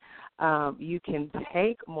 okay? You can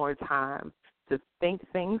take more time to think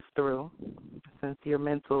things through, since your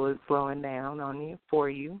mental is slowing down on you, for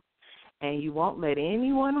you, and you won't let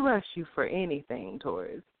anyone rush you for anything,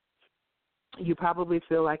 Taurus. You probably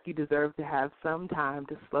feel like you deserve to have some time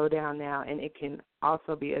to slow down now, and it can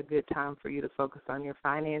also be a good time for you to focus on your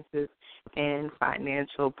finances and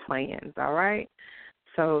financial plans, all right?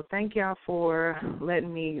 So thank y'all for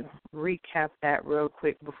letting me recap that real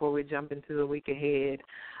quick before we jump into the week ahead.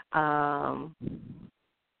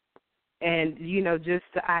 And, you know,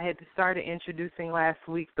 I had started introducing last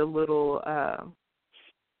week the little,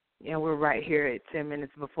 and we're right here at 10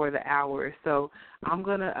 minutes before the hour. So I'm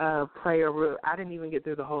going to play I didn't even get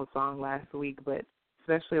through the whole song last week, but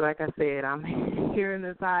especially like I said, I'm here in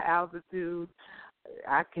this high altitude.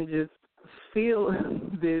 I can just feel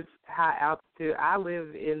this high altitude. I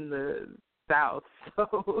live in the South,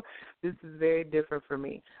 so this is very different for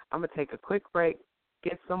me. I'm going to take a quick break,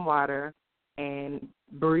 get some water, and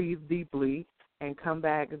breathe deeply, and come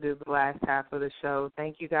back and do the last half of the show.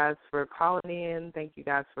 Thank you guys for calling in. Thank you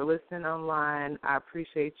guys for listening online. I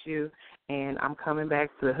appreciate you, and I'm coming back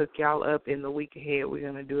to hook y'all up in the week ahead. We're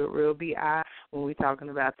going to do it real BI when we're talking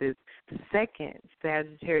about this second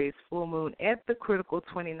Sagittarius full moon at the critical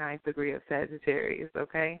 29th degree of Sagittarius,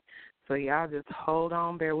 okay? So y'all just hold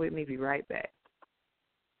on, bear with me, be right back.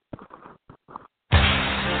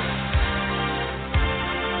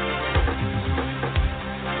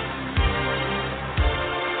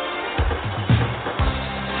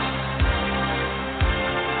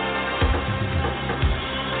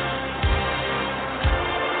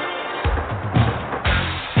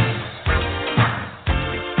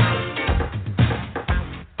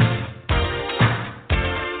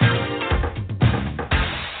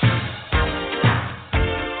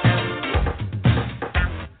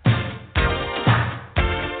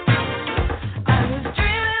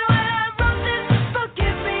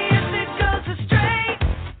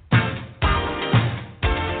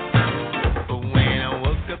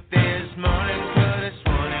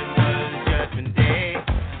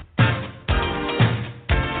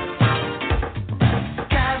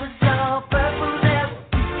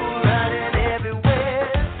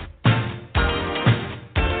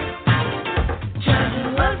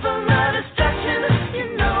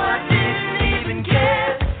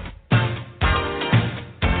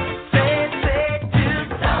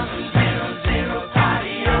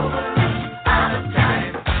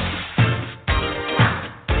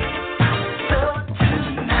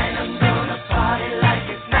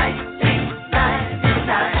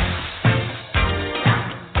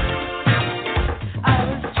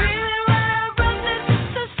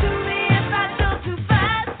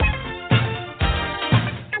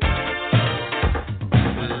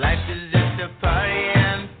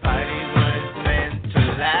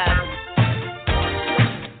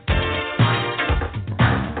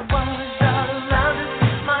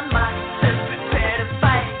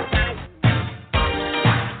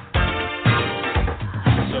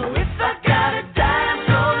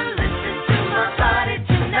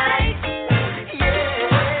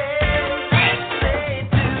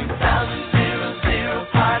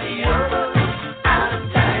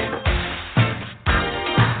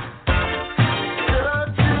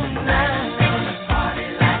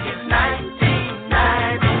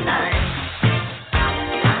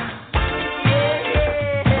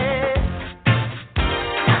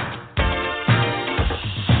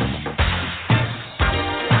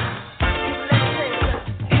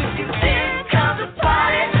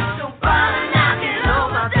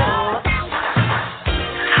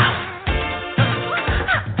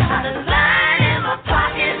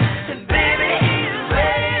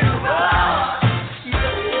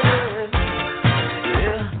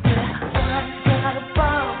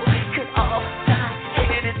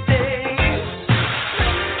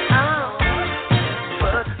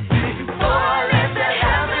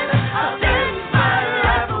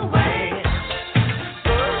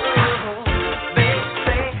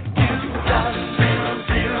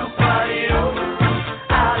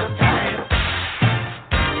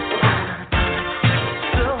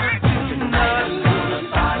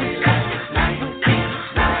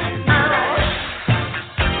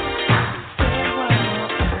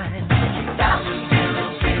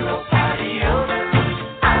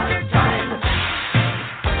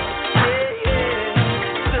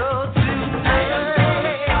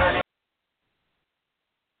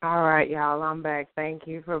 All right, y'all, I'm back. Thank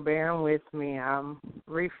you for bearing with me. I'm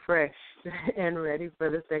refreshed and ready for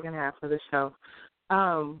the second half of the show.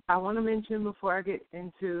 I want to mention before I get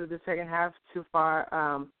into the second half too far,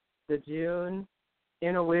 the June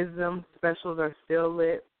Inner Wisdom specials are still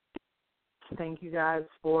lit. Thank you guys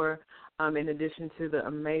for, in addition to the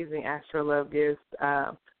amazing Astro Love gifts,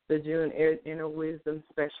 the June Inner Wisdom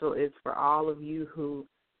special is for all of you who,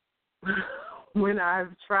 when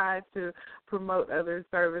I've tried to promote other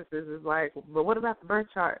services, is like, but what about the birth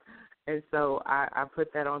chart? And so I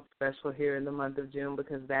put that on special here in the month of June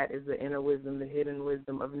because that is the inner wisdom, the hidden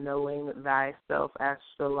wisdom of knowing thyself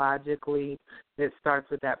astrologically that starts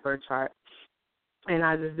with that birth chart. And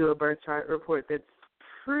I just do a birth chart report that's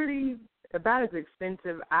pretty about as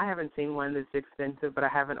extensive. I haven't seen one that's extensive, but I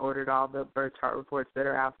haven't ordered all the birth chart reports that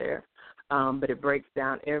are out there. But it breaks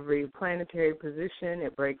down every planetary position.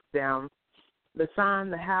 It breaks down the sign,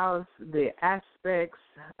 the house, the aspects,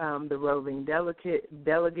 the roving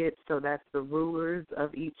delegates. So that's the rulers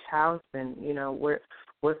of each house, and what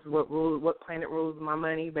planet rules my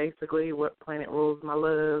money, basically, what planet rules my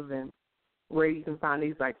love, and where you can find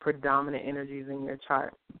these like predominant energies in your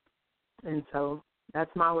chart. And so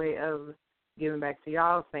that's my way of giving back to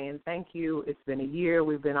y'all, saying thank you. It's been a year.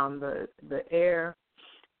 We've been on the air.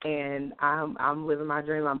 And I'm living my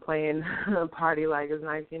dream. I'm playing a party like it's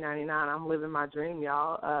 1999. I'm living my dream,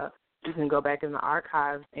 y'all. You can go back in the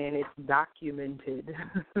archives, and it's documented.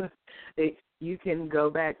 You can go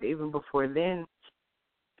back even before then,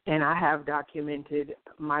 and I have documented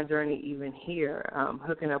my journey even here,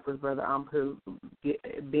 hooking up with Brother Ampu,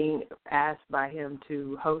 being asked by him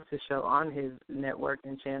to host a show on his network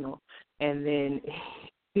and channel, and then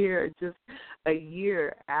here, just a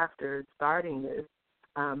year after starting this,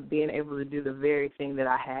 being able to do the very thing that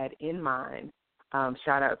I had in mind.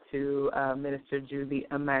 Shout out to Minister Jew, the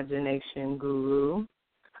Imagination Guru,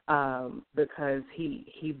 because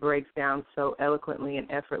he breaks down so eloquently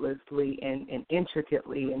and effortlessly and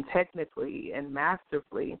intricately and technically and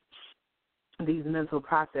masterfully these mental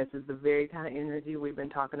processes, the very kind of energy we've been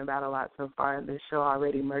talking about a lot so far in this show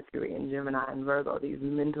already, Mercury and Gemini and Virgo, these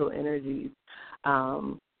mental energies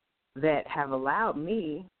that have allowed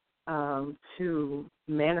me to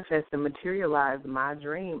manifest and materialize my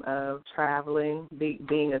dream of traveling,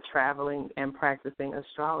 being a traveling and practicing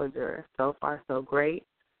astrologer. So far, so great.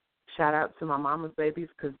 Shout out to my mama's babies,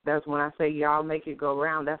 because that's when I say y'all make it go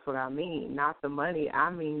round, that's what I mean. Not the money, I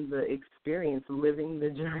mean the experience, living the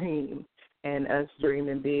dream, and us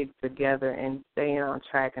dreaming big together and staying on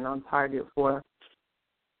track and on target for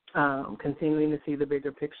continuing to see the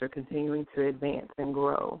bigger picture, continuing to advance and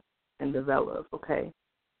grow and develop, okay?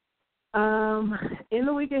 In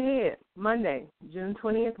the week ahead, Monday, June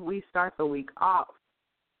 20th, we start the week off.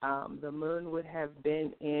 The moon would have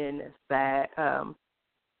been in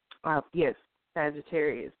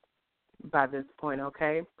Sagittarius by this point,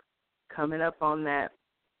 okay? Coming up on that,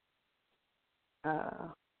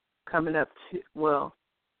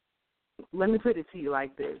 let me put it to you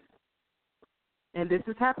like this. And this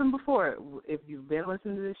has happened before. If you've been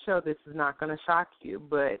listening to this show, this is not going to shock you,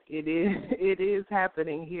 but it is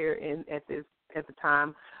happening here at the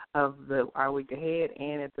time of our week ahead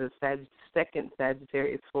and at the second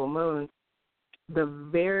Sagittarius full moon. The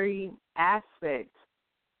very aspect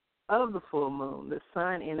of the full moon, the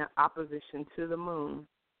sun in opposition to the moon,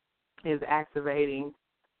 is activating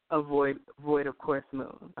a void of course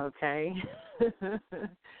moon. Okay,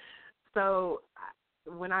 so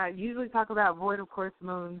when I usually talk about void of course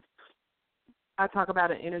moons, I talk about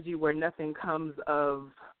an energy where nothing comes of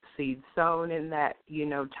seed sown in that,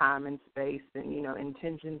 time and space, and,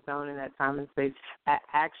 intention sown in that time and space,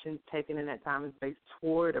 actions taken in that time and space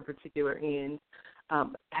toward a particular end,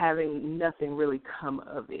 having nothing really come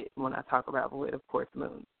of it when I talk about void of course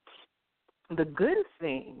moon. The good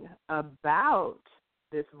thing about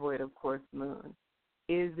this void of course moon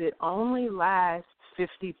is it only lasts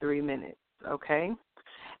 53 minutes, okay?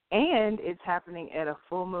 And it's happening at a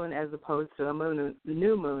full moon as opposed to a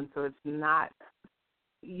new moon, so it's not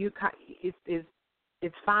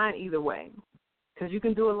it's fine either way, because you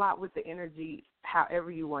can do a lot with the energy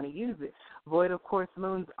however you want to use it. Void of course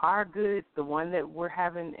moons are good. The one that we're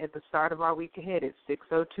having at the start of our week ahead is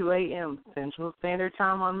 6:02 a.m. Central Standard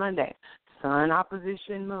Time on Monday. Sun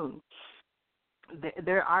opposition moon.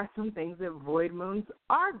 There are some things that void moons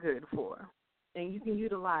are good for. And you can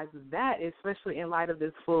utilize that, especially in light of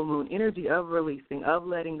this full moon energy of releasing, of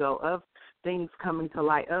letting go, of things coming to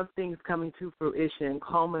light, of things coming to fruition,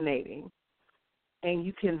 culminating. And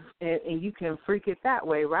you can freak it that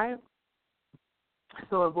way, right?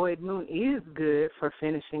 So a void moon is good for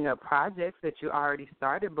finishing up projects that you already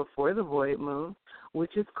started before the void moon,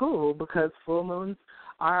 which is cool because full moons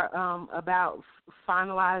are about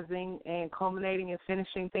finalizing and culminating and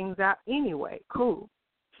finishing things out anyway. Cool.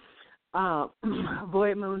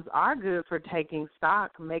 Void moons are good for taking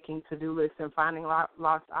stock, making to-do lists, and finding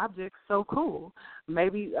lost objects. So cool.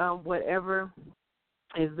 Maybe whatever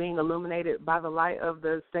is being illuminated by the light of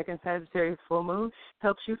the second Sagittarius full moon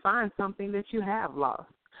helps you find something that you have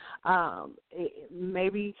lost.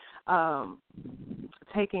 Maybe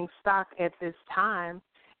taking stock at this time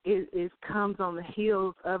it comes on the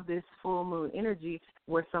heels of this full moon energy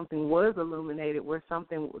where something was illuminated, where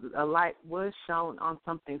a light was shown on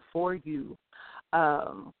something for you.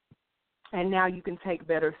 And now you can take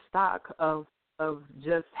better stock of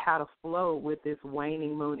just how to flow with this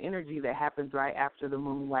waning moon energy that happens right after the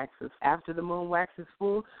moon waxes. After the moon waxes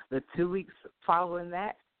full, the 2 weeks following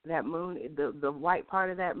that moon, the white part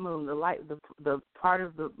of that moon, the part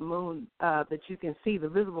of the moon that you can see, the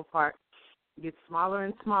visible part, gets smaller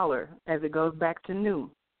and smaller as it goes back to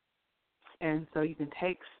new. And so you can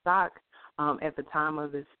take stock at the time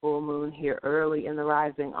of this full moon here early in the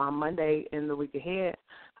rising on Monday in the week ahead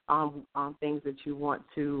on things that you want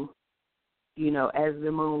to, as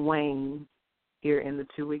the moon wanes here in the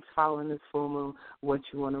 2 weeks following this full moon, what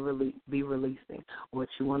you want to be releasing, what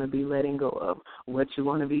you want to be letting go of, what you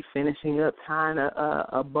want to be finishing up, tying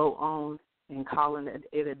a bow on and calling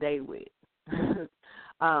it a day with.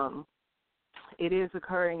 It is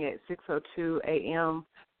occurring at 6:02 a.m.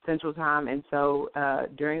 Central Time, and so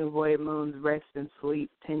during void moons, rest and sleep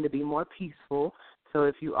tend to be more peaceful. So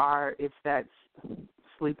if that's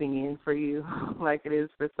sleeping in for you, like it is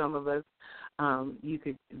for some of us,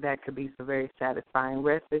 that could be some very satisfying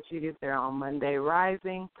rest that you get there on Monday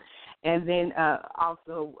rising, and then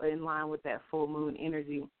also in line with that full moon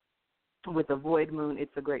energy. With the void moon,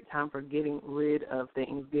 it's a great time for getting rid of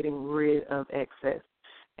things, getting rid of excess.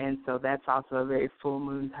 And so that's also a very full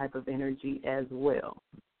moon type of energy as well.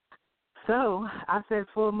 So I said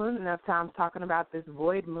full moon enough times talking about this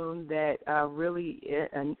void moon that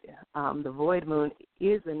the void moon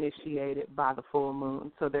is initiated by the full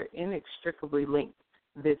moon. So they're inextricably linked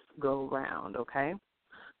this go round, okay?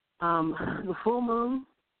 The full moon,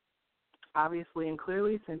 obviously and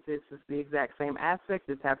clearly, since it's the exact same aspect,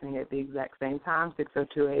 it's happening at the exact same time,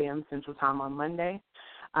 6:02 a.m. Central Time on Monday.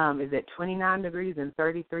 Is at 29 degrees and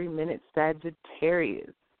 33 minutes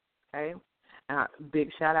Sagittarius, okay? Big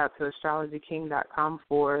shout-out to astrologyking.com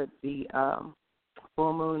for the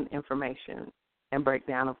full moon information and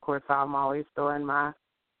breakdown. Of course, I'm always throwing my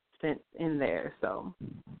cents in there. So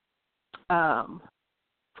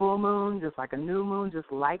full moon, just like a new moon, just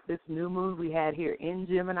like this new moon we had here in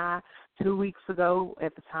Gemini 2 weeks ago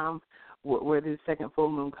at the time where the second full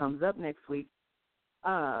moon comes up next week.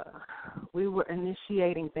 We were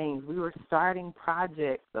initiating things. We were starting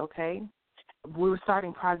projects, okay? We were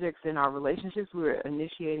starting projects in our relationships. We were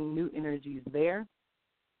initiating new energies there.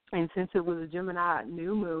 And since it was a Gemini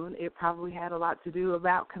new moon, it probably had a lot to do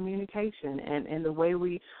about communication and the way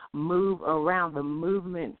we move around, the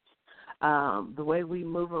movements, the way we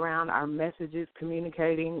move around our messages,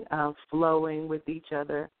 communicating, flowing with each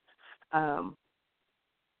other,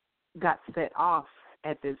 got set off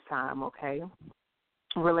at this time, okay?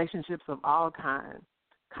 Relationships of all kinds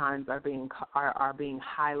are being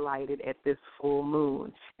highlighted at this full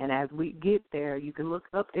moon. And as we get there, you can look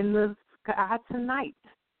up in the sky tonight,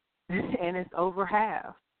 and it's over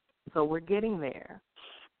half. So we're getting there.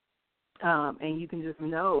 And you can just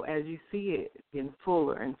know as you see it getting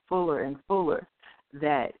fuller and fuller and fuller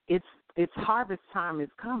that it's harvest time is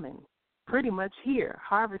coming, pretty much here.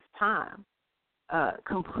 Harvest time,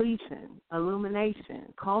 completion,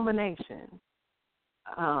 illumination, culmination.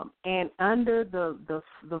 And under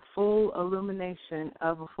the full illumination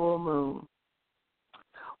of a full moon,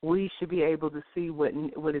 we should be able to see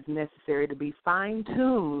what is necessary to be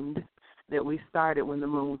fine-tuned that we started when the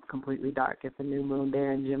moon was completely dark. It's a new moon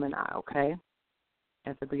there in Gemini, okay,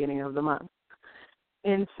 at the beginning of the month.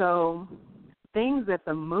 And so things that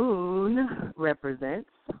the moon represents,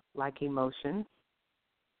 like emotions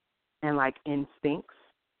and like instincts,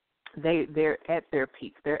 they're at their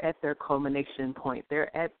peak. They're at their culmination point.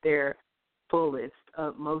 They're at their fullest,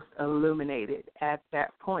 most illuminated at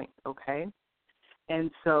that point, okay? And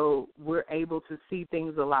so we're able to see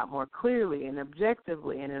things a lot more clearly and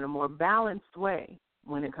objectively and in a more balanced way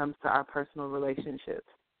when it comes to our personal relationships.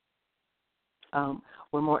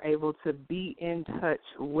 We're more able to be in touch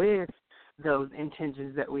with those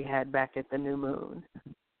intentions that we had back at the new moon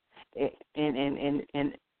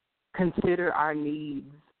and consider our needs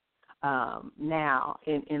now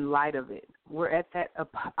in light of it. We're at that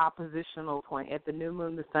oppositional point. At the new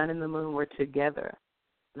moon, the sun and the moon were together.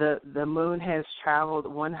 The moon has traveled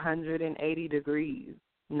 180 degrees,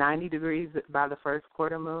 90 degrees by the first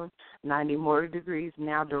quarter moon, 90 more degrees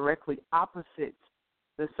now directly opposite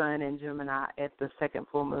the sun in Gemini at the second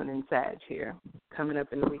full moon in Sag here, coming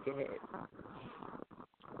up in the week ahead.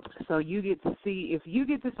 So you get to see, if you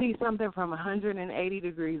get to see something from 180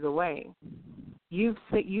 degrees away, you've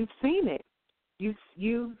seen it.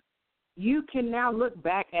 You can now look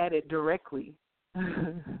back at it directly.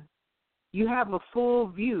 You have a full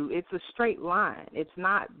view. It's a straight line. It's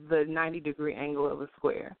not the 90-degree angle of a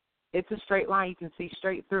square. It's a straight line you can see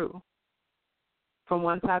straight through. From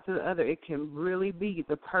one side to the other, it can really be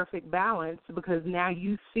the perfect balance because now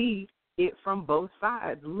you see it from both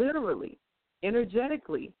sides, literally,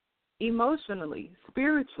 energetically, emotionally,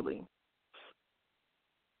 spiritually.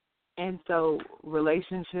 And so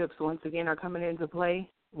relationships, once again, are coming into play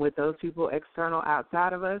with those people external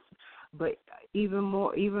outside of us, but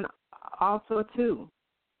even also, too,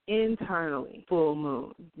 internally, full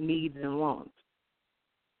moon, needs and wants.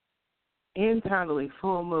 Internally,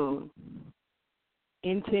 full moon,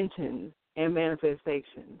 intentions and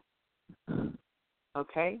manifestations.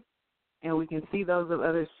 Okay? And we can see those of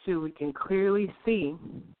others, too. We can clearly see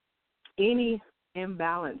any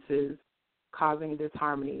imbalances causing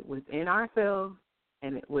disharmony within ourselves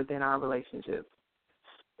and within our relationships.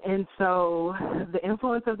 And so the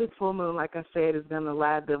influence of this full moon, like I said, is going to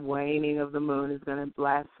last. The waning of the moon is going to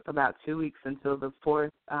last about 2 weeks until the 4th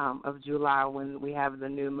of July when we have the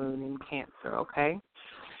new moon in Cancer, okay?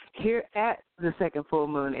 Here at the second full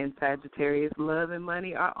moon in Sagittarius, love and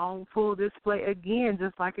money are on full display again,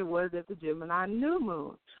 just like it was at the Gemini new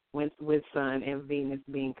moon with Sun and Venus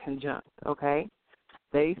being conjunct, okay?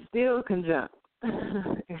 They still conjunct.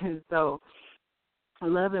 And so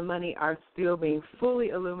love and money are still being fully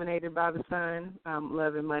illuminated by the sun.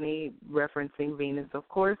 Love and money referencing Venus, of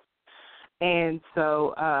course. And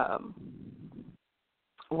so,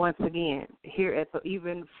 once again, here at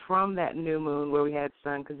even from that new moon where we had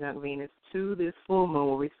Sun conjunct Venus to this full moon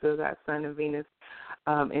where we still got Sun and Venus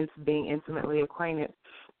being intimately acquainted,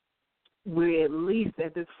 we at least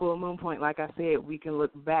at this full moon point, like I said, we can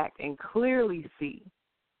look back and clearly see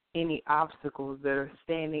any obstacles that are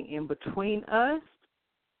standing in between us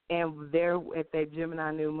and there at that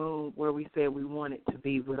Gemini new moon where we said we wanted to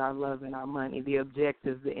be with our love and our money, the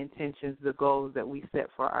objectives, the intentions, the goals that we set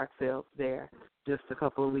for ourselves there just a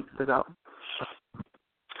couple of weeks ago.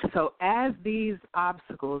 So as these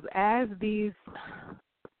obstacles, as these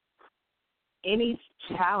any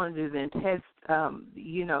challenges and tests,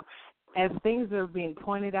 as things are being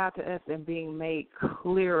pointed out to us and being made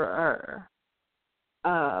clearer,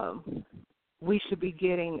 we should be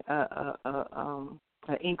getting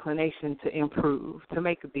an inclination to improve, to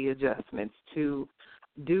make the adjustments, to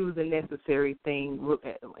do the necessary thing.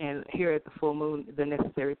 And here at the full moon, the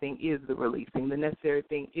necessary thing is the releasing. The necessary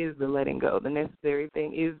thing is the letting go. The necessary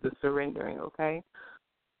thing is the surrendering, okay?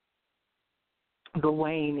 The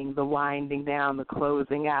waning, the winding down, the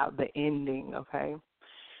closing out, the ending, okay?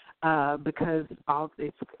 Because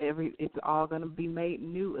it's all going to be made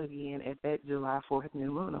new again at that July 4th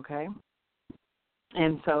new moon, okay?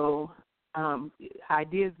 And so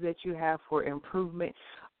ideas that you have for improvement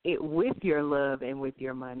with your love and with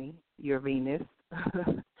your money, your Venus,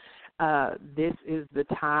 this is the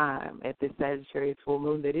time at this Sagittarius full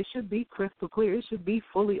moon that it should be crystal clear. It should be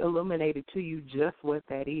fully illuminated to you just what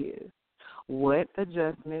that is. What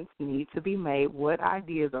adjustments need to be made, what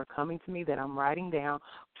ideas are coming to me that I'm writing down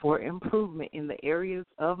for improvement in the areas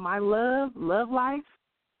of my love life,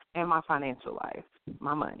 and my financial life,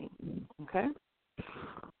 my money, okay?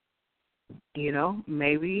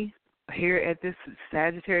 Maybe here at this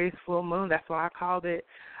Sagittarius full moon, that's why I called it,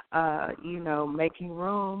 making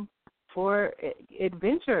room for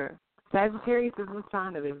adventure. Sagittarius is a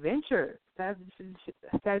sign of adventure.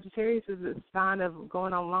 Sagittarius is a sign of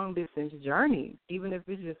going on long-distance journeys, even if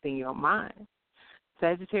it's just in your mind.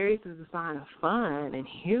 Sagittarius is a sign of fun and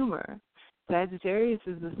humor. Sagittarius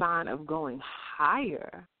is a sign of going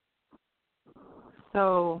higher.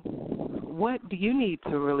 So what do you need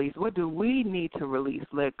to release? What do we need to release,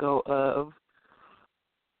 let go of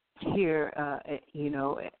here,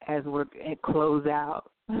 as we're at close out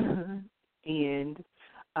and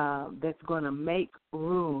that's going to make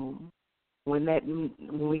room when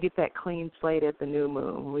we get that clean slate at the new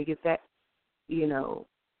moon, when we get that,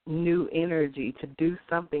 new energy to do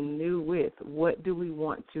something new with, what do we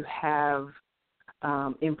want to have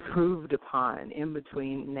improved upon in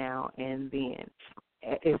between now and then,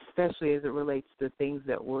 especially as it relates to things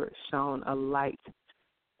that were shown a light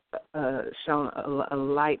shown a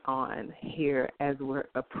light on here as we're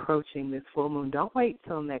approaching this full moon. Don't wait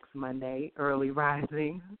till next Monday, early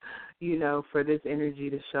rising, for this energy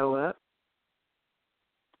to show up.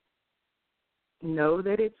 Know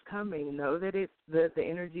that it's coming. Know that it's the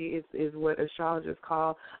energy is what astrologers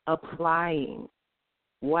call applying,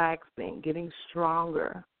 waxing, getting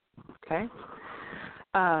stronger. Okay?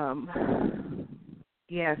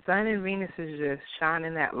 Yeah, Sun and Venus is just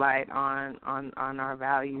shining that light on our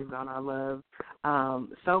values, on our love,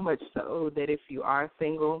 so much so that if you are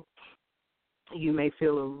single, you may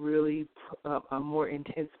feel a more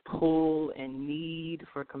intense pull and need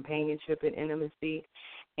for companionship and intimacy,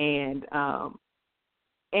 and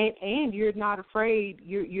you're not afraid.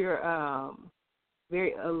 You're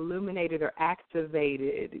very illuminated or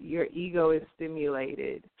activated. Your ego is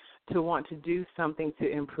stimulated to want to do something to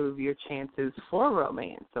improve your chances for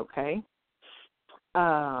romance, okay?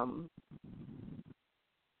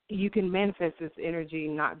 You can manifest this energy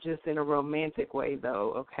not just in a romantic way,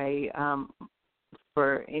 though, okay?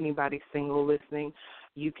 For anybody single listening,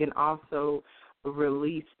 you can also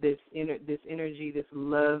release this energy, this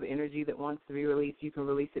love energy that wants to be released. You can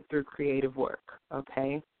release it through creative work,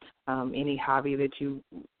 okay? Any hobby that you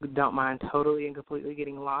don't mind totally and completely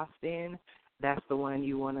getting lost in, that's the one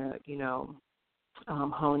you want to,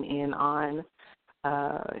 hone in on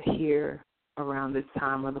here around this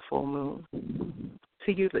time of the full moon.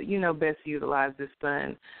 To best utilize this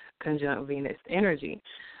Sun conjunct Venus energy.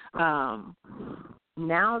 Now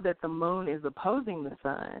that the moon is opposing the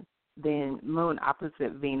Sun, then moon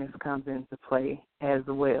opposite Venus comes into play as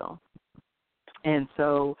well. And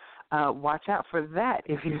so watch out for that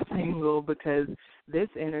if you're single, because this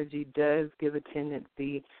energy does give a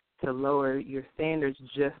tendency to lower your standards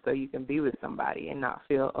just so you can be with somebody and not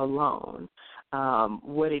feel alone.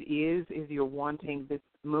 What it is you're wanting, this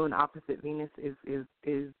moon opposite Venus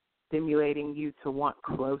is stimulating you to want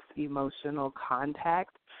close emotional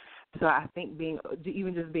contact. So I think being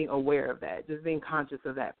aware of that, just being conscious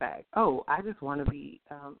of that fact. Oh, I just want to be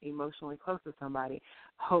emotionally close to somebody.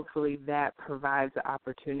 Hopefully that provides the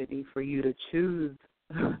opportunity for you to choose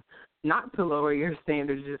not to lower your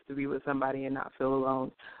standards just to be with somebody and not feel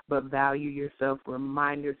alone, but value yourself,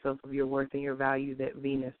 remind yourself of your worth and your value that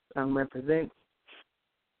Venus represents,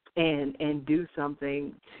 and do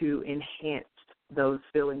something to enhance those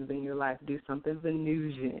feelings in your life. Do something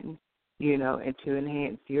Venusian, and to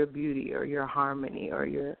enhance your beauty or your harmony or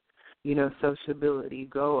your, sociability.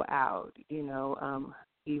 Go out,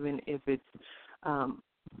 even if it's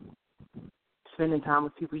spending time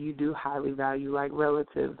with people you do highly value, like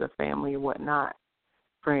relatives or family or whatnot,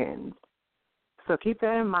 friends. So keep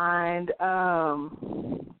that in mind.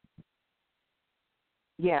 Moon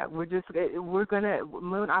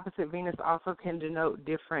opposite Venus also can denote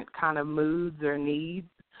different kind of moods or needs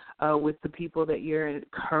with the people that you're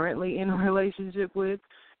currently in a relationship with.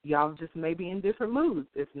 Y'all just may be in different moods.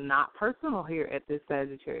 It's not personal here at this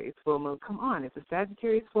Sagittarius full moon. Come on, it's a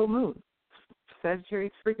Sagittarius full moon.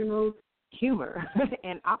 Sagittarius freaking moon, humor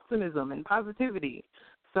and optimism and positivity.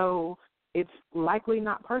 So it's likely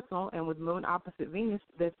not personal, and with moon opposite Venus,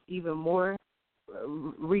 that's even more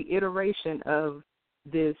reiteration of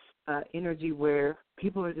this energy where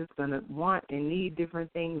people are just going to want and need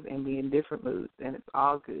different things and be in different moods, and it's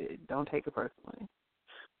all good. Don't take it personally.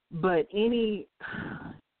 But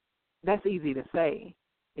that's easy to say.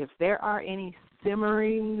 If there are any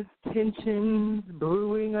simmering tensions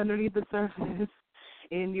brewing underneath the surface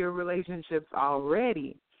in your relationships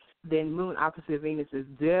already, then moon opposite Venus is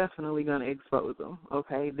definitely going to expose them,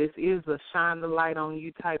 okay? This is a shine the light on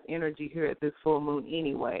you type energy here at this full moon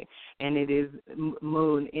anyway, and it is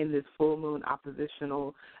moon in this full moon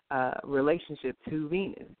oppositional relationship to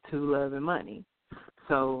Venus, to love and money.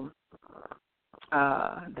 So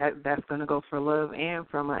that's going to go for love and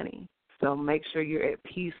for money. So make sure you're at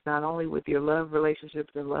peace not only with your love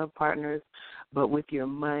relationships and love partners, but with your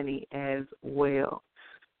money as well.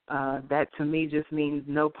 That to me just means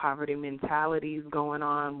no poverty mentalities going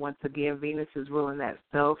on. Once again, Venus is ruling that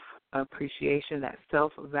self-appreciation, that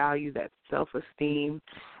self-value, that self-esteem,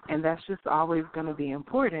 and that's just always going to be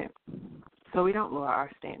important. So we don't lower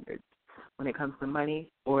our standards when it comes to money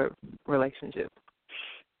or relationships.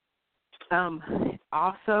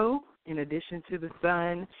 Also, in addition to the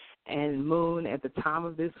sun and moon at the time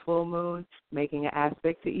of this full moon, making an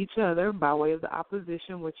aspect to each other by way of the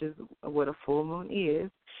opposition, which is what a full moon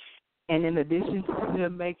is. And in addition to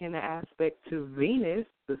them making an aspect to Venus,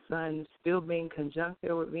 the sun still being conjunct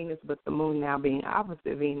there with Venus, but the moon now being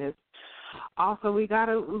opposite Venus. Also, we got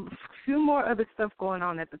a few more other stuff going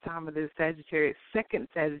on at the time of this second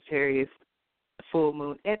Sagittarius full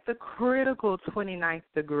moon at the critical 29th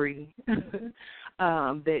degree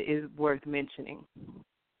that is worth mentioning.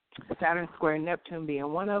 Saturn square Neptune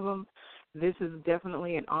being one of them. This is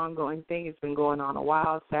definitely an ongoing thing. It's been going on a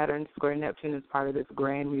while. Saturn square Neptune is part of this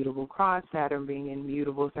grand mutable cross, Saturn being in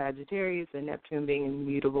mutable Sagittarius and Neptune being in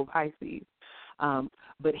mutable Pisces.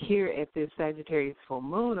 But here at this Sagittarius full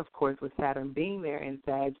moon, of course, with Saturn being there in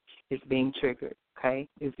Sag, it's being triggered, okay?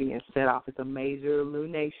 It's being set off. It's a major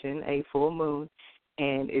lunation, a full moon,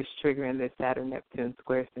 and it's triggering this Saturn-Neptune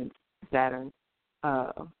square since Saturn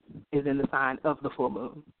is in the sign of the full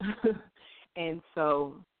moon. And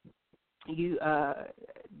so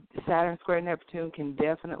Saturn square Neptune can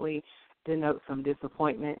definitely denote some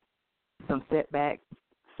disappointment, some setbacks.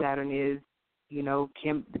 Saturn is,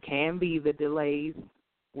 can be the delays.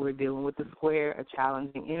 We're dealing with the square, a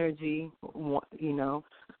challenging energy.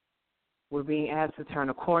 We're being asked to turn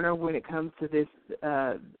a corner when it comes to this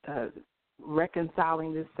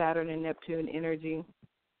reconciling this Saturn and Neptune energy.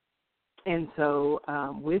 And so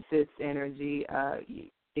with this energy,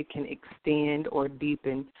 it can extend or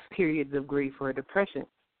deepen periods of grief or depression.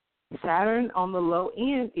 Saturn on the low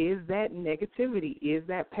end is that negativity, is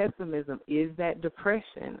that pessimism, is that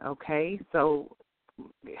depression, okay? So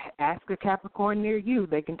ask a Capricorn near you.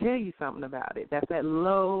 They can tell you something about it. That's that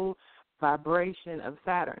low vibration of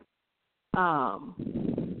Saturn.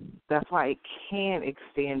 That's why it can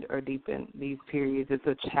extend or deepen these periods. It's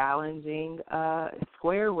a challenging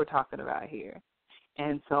square we're talking about here.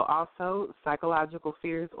 And so also psychological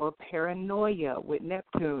fears or paranoia with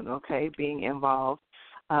Neptune, okay, being involved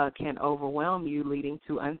can overwhelm you, leading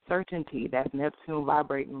to uncertainty. That's Neptune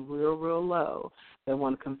vibrating real, real low. They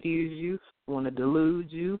want to confuse you, want to delude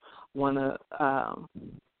you, want to,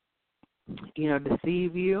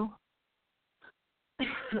 deceive you.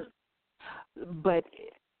 But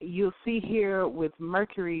you'll see here with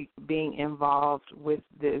Mercury being involved with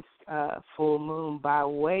this full moon by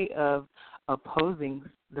way of opposing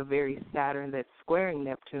the very Saturn that's squaring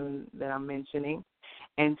Neptune that I'm mentioning,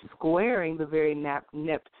 and squaring the very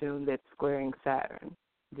Neptune that's squaring Saturn.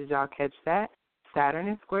 Did y'all catch that? Saturn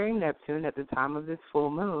is squaring Neptune at the time of this full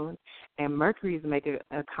moon, and Mercury is making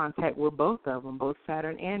a contact with both of them, both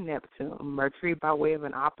Saturn and Neptune. Mercury by way of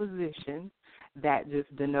an opposition, that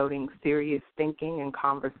just denoting serious thinking and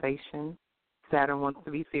conversation. Saturn wants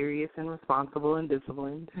to be serious and responsible and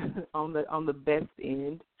disciplined on the best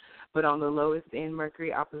end, but on the lowest end,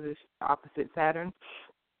 Mercury opposite Saturn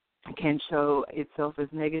can show itself as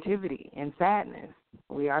negativity and sadness.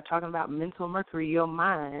 We are talking about mental Mercury, your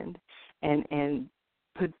mind, and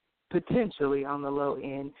potentially on the low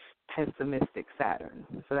end, pessimistic Saturn.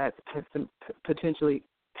 So that's potentially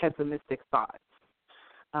pessimistic thoughts.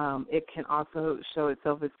 It can also show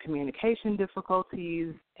itself as communication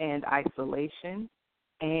difficulties and isolation,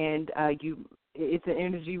 and it's an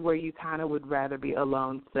energy where you kind of would rather be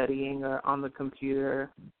alone studying or on the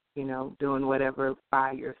computer, doing whatever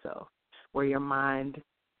by yourself, where your mind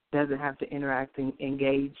doesn't have to interact and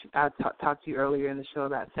engage. I talked to you earlier in the show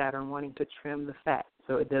about Saturn wanting to trim the fat,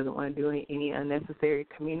 so it doesn't want to do any unnecessary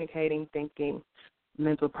communicating, thinking,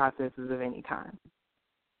 mental processes of any kind.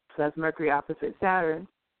 So that's Mercury opposite Saturn,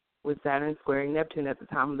 with Saturn squaring Neptune at the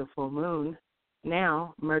time of the full moon.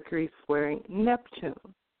 Now Mercury squaring Neptune.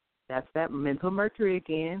 That's that mental Mercury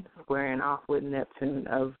again, squaring off with Neptune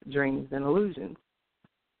of dreams and illusions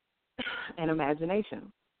and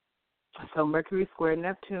imagination. So Mercury square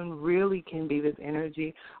Neptune really can be this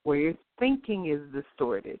energy where your thinking is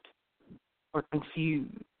distorted or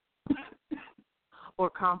confused or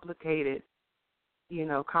complicated,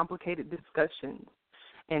 complicated discussions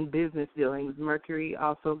and business dealings. Mercury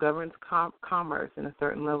also governs commerce and a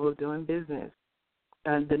certain level of doing business,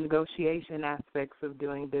 the negotiation aspects of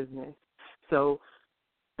doing business. So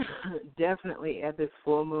definitely at this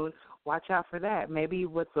full moon, watch out for that. Maybe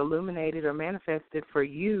what's illuminated or manifested for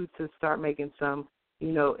you to start making some,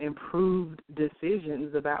 improved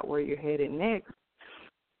decisions about where you're headed next,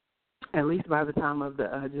 at least by the time of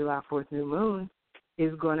the July 4th new moon,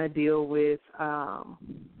 is going to deal with,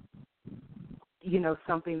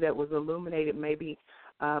 something that was illuminated maybe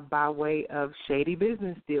by way of shady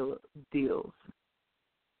business deals.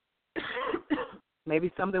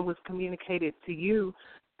 Maybe something was communicated to you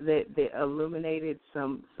that illuminated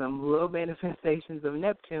some real manifestations of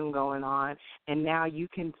Neptune going on, and now you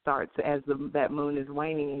can start to, as that moon is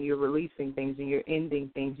waning and you're releasing things and you're ending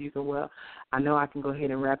things, you can, I know I can go ahead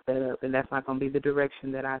and wrap that up, and that's not going to be the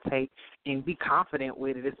direction that I take, and be confident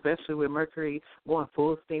with it, especially with Mercury going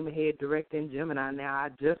full steam ahead direct in Gemini now. I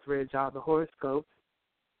just read y'all the horoscope.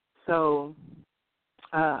 So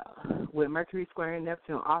with Mercury squaring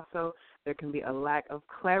Neptune also, there can be a lack of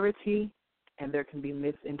clarity and there can be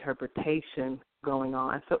misinterpretation going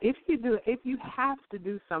on. So if you have to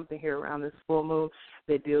do something here around this full moon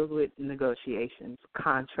that deals with negotiations,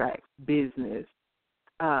 contracts, business,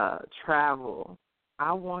 travel,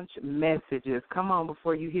 I want messages. Come on,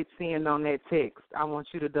 before you hit send on that text, I want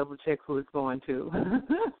you to double check who it's going to.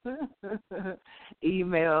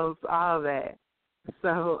 Emails, all that.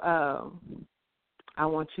 So I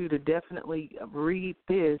want you to definitely read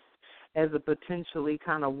this as a potentially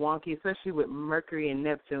kind of wonky, especially with Mercury and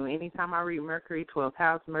Neptune. Anytime I read Mercury, 12th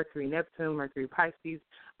house, Mercury, Neptune, Mercury, Pisces,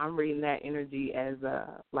 I'm reading that energy as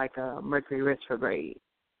like a Mercury retrograde.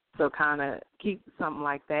 So kind of keep something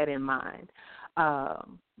like that in mind.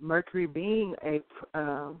 Mercury being a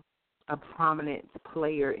prominent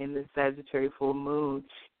player in the Sagittarius full moon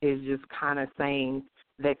is just kind of saying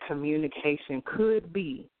that communication could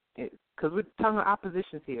be, because we're talking about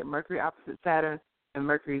oppositions here, Mercury opposite Saturn and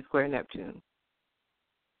Mercury square Neptune.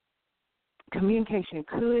 Communication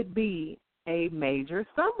could be a major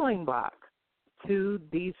stumbling block to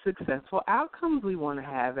these successful outcomes we want to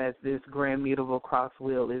have as this grand mutable cross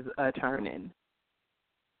wheel is turning.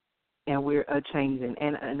 And we're changing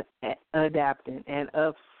and adapting and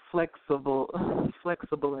flexible and,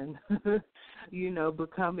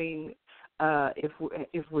 becoming,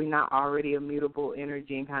 if we're not already a mutable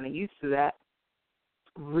energy and kind of used to that,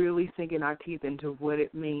 really sinking our teeth into what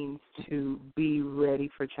it means to be ready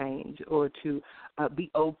for change or to be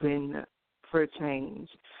open for change.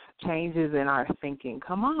 Changes in our thinking.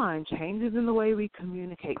 Come on, changes in the way we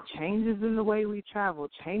communicate, changes in the way we travel,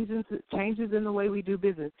 changes in the way we do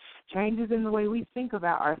business, changes in the way we think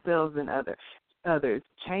about ourselves and others,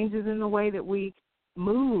 changes in the way that we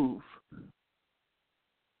move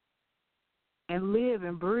and live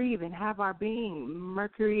and breathe and have our being.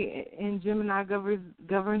 Mercury in Gemini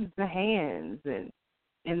governs the hands and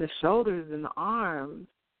the shoulders and the arms.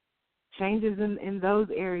 Changes in those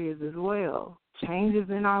areas as well. Changes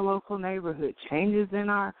in our local neighborhood. Changes in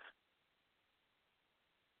our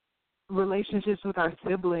relationships with our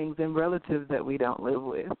siblings and relatives that we don't live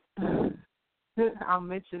with. I'm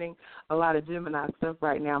mentioning a lot of Gemini stuff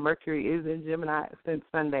right now. Mercury is in Gemini since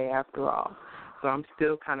Sunday, after all. So I'm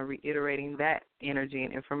still kind of reiterating that energy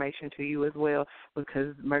and information to you as well,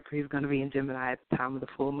 because Mercury is going to be in Gemini at the time of the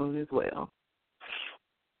full moon as well.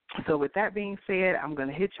 So with that being said, I'm going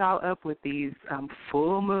to hit y'all up with these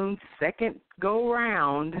full moon second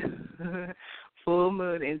go-round full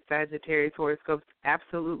moon in Sagittarius horoscopes.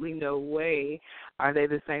 Absolutely no way are they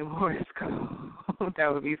the same horoscope.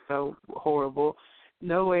 That would be so horrible.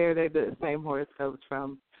 No way are they the same horoscopes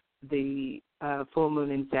from the full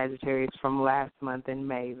moon in Sagittarius from last month in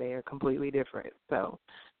May. They are completely different. So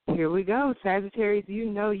here we go. Sagittarius, you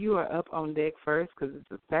know you are up on deck first because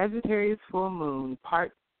it's a Sagittarius full moon,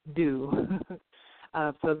 part due.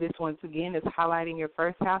 So this, once again, is highlighting your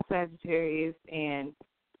first house, Sagittarius, and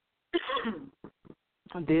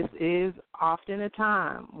this is often a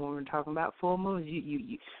time when we're talking about full moons.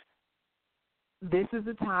 This is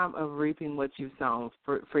a time of reaping what you've sown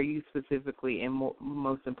for you specifically, and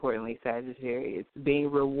most importantly, Sagittarius, being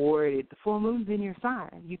rewarded. The full moon's in your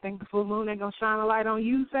sign. You think the full moon ain't going to shine a light on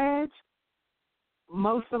you, Sag?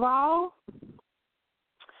 Most of all,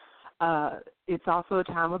 it's also a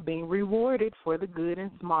time of being rewarded for the good and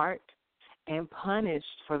smart and punished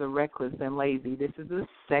for the reckless and lazy. This is the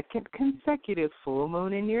second consecutive full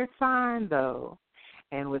moon in your sign, though.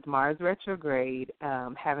 And with Mars retrograde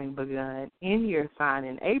having begun in your sign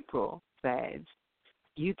in April, Sag,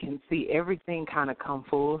 you can see everything kind of come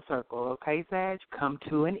full circle, okay, Sag? Come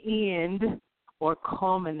to an end or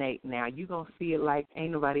culminate now. You're going to see it like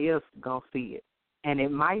ain't nobody else going to see it. And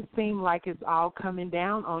it might seem like it's all coming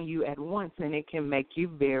down on you at once, and it can make you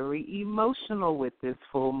very emotional with this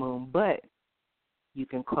full moon. But you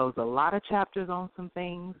can close a lot of chapters on some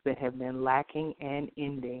things that have been lacking and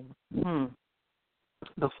ending.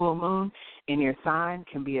 The full moon in your sign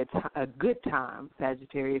can be a good time,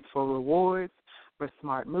 Sagittarius, for rewards, for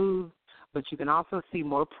smart moves, but you can also see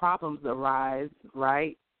more problems arise,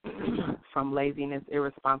 right, from laziness,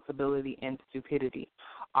 irresponsibility, and stupidity.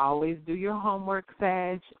 Always do your homework,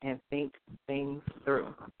 Sag, and think things through.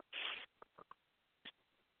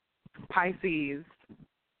 Pisces,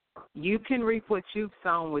 you can reap what you've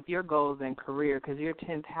sown with your goals and career because your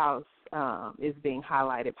 10th house is being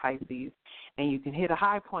highlighted, Pisces, and you can hit a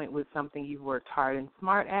high point with something you've worked hard and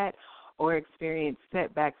smart at, or experience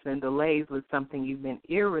setbacks and delays with something you've been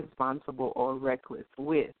irresponsible or reckless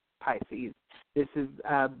with, Pisces. This is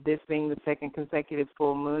this being the second consecutive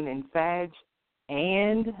full moon in Sag,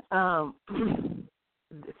 and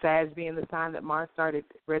Sag being the sign that Mars started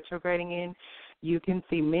retrograding in. You can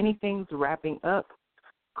see many things wrapping up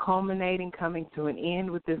culminating, coming to an end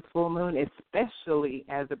with this full moon, especially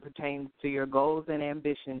as it pertains to your goals and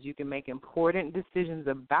ambitions. You can make important decisions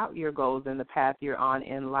about your goals and the path you're on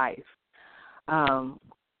in life.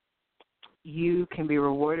 You can be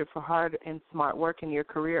rewarded for hard and smart work in your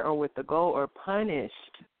career or with the goal, or punished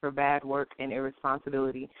for bad work and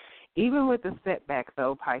irresponsibility. Even with a setback,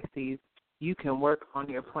 though, Pisces, you can work on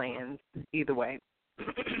your plans either way.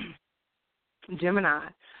 Gemini,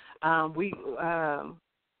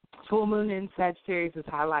 full moon in Sagittarius is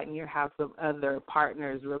highlighting your house of other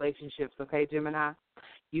partners, relationships, okay, Gemini?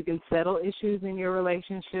 You can settle issues in your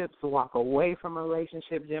relationships, walk away from a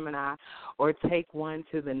relationship, Gemini, or take one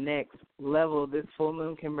to the next level. This full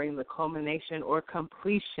moon can bring the culmination or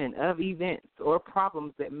completion of events or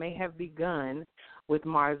problems that may have begun with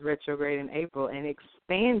Mars retrograde in April and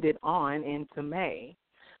expanded on into May.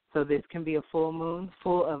 So this can be a full moon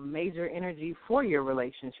full of major energy for your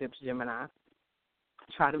relationships, Gemini.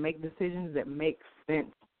 Try to make decisions that make sense.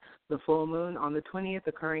 The full moon on the 20th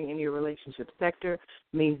occurring in your relationship sector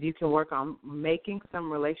means you can work on making some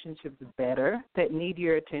relationships better that need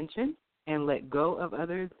your attention and let go of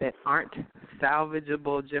others that aren't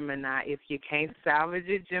salvageable, Gemini. If you can't salvage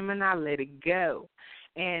it, Gemini, let it go.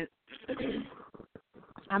 And,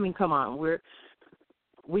 I mean, come on,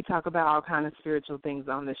 we talk about all kind of spiritual things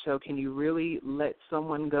on the show. Can you really let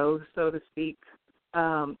someone go, so to speak?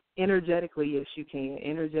 Energetically, yes, you can.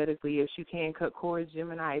 Energetically, yes, you can cut cords,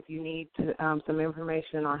 Gemini. If you need to, some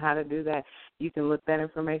information on how to do that, you can look that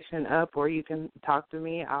information up, or you can talk to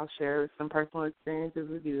me. I'll share some personal experiences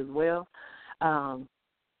with you as well.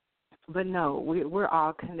 But no, we're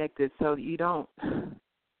all connected, so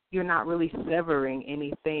you're not really severing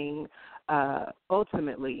anything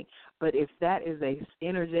ultimately. But if that is a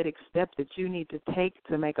energetic step that you need to take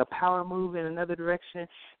to make a power move in another direction,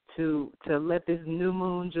 to let this new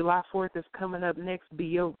moon, July 4th is coming up next, be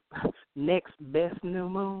your next best new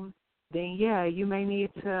moon, then yeah, you may need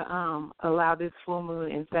to allow this full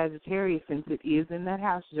moon in Sagittarius, since it is in that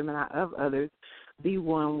house, Gemini, of others, be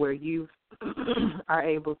one where you are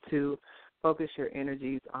able to focus your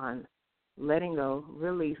energies on letting go,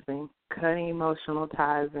 releasing, cutting emotional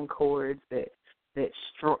ties and cords that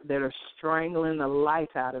are strangling the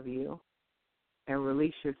life out of you, and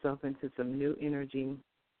release yourself into some new energy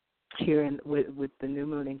here with the new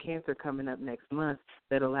moon in Cancer coming up next month,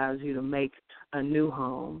 that allows you to make a new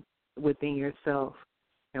home within yourself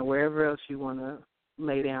and wherever else you want to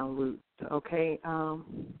lay down roots. Okay,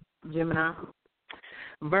 Gemini.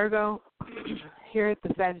 Virgo, here at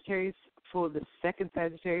the Sagittarius, for the second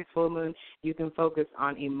Sagittarius full moon, you can focus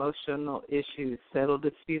on emotional issues, settle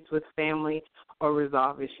disputes with family, or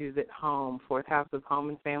resolve issues at home. Fourth house of home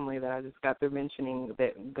and family that I just got through mentioning,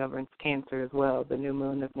 that governs Cancer as well, the new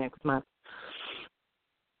moon of next month.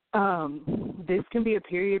 This can be a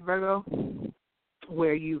period, Virgo,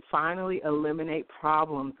 where you finally eliminate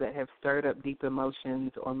problems that have stirred up deep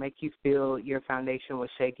emotions or make you feel your foundation was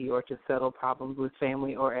shaky, or to settle problems with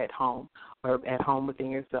family or at home within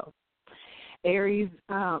yourself. Aries,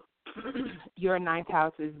 your ninth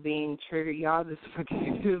house is being triggered. Y'all just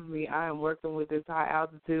forgive me. I am working with this high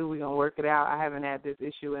altitude. We're going to work it out. I haven't had this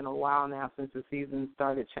issue in a while now, since the season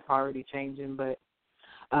started already changing, but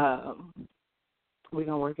we're going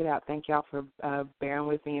to work it out. Thank y'all for bearing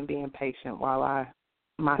with me and being patient while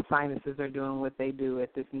my sinuses are doing what they do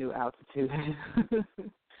at this new altitude.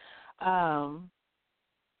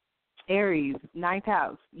 Aries, ninth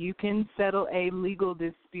house, you can settle a legal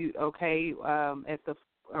dispute, okay,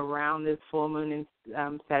 around this full moon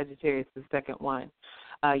in Sagittarius, the second one.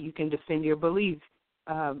 You can defend your beliefs.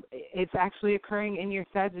 It's actually occurring in your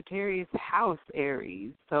Sagittarius house,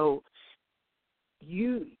 Aries. So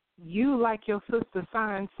you like your sister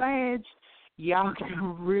sign Sag, y'all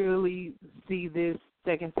can really see this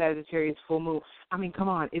second Sagittarius full moon. I mean, come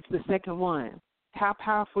on, it's the second one. How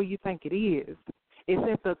powerful you think it is? It's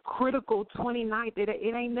at the critical 29th. It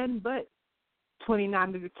ain't nothing but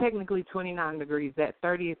 29 degrees, technically 29 degrees. That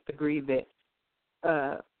 30th degree that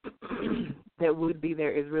that would be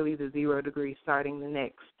there is really the 0 degree starting the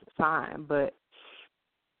next sign. But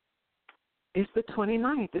it's the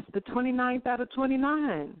 29th. It's the 29th out of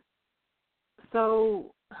 29.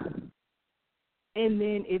 So, and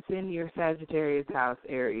then it's in your Sagittarius house,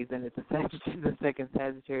 Aries, and it's the second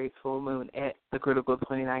Sagittarius full moon at the critical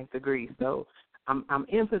 29th degree. So I'm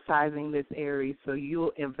emphasizing this, Aries, so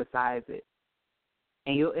you'll emphasize it.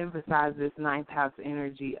 And you'll emphasize this ninth house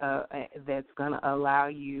energy that's going to allow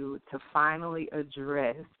you to finally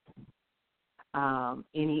address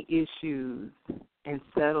any issues and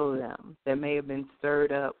settle them that may have been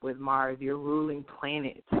stirred up with Mars, your ruling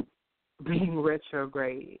planet, being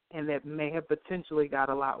retrograde, and that may have potentially got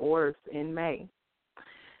a lot worse in May.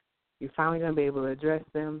 You're finally going to be able to address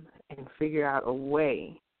them and figure a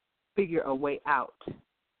way out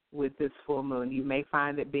with this full moon. You may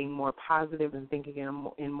find that being more positive and thinking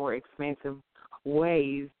in more expansive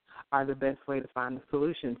ways are the best way to find a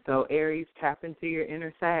solution. So Aries, tap into your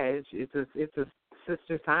inner Sag. It's a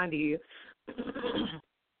sister sign to you.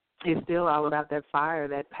 It's still all about that fire,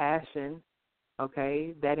 that passion,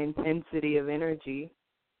 okay, that intensity of energy,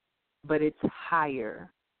 but it's higher.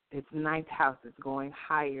 It's ninth house. It's going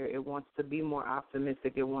higher. It wants to be more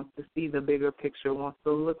optimistic. It wants to see the bigger picture. It wants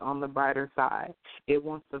to look on the brighter side. It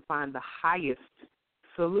wants to find the highest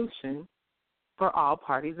solution for all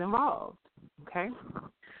parties involved, okay?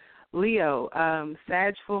 Leo,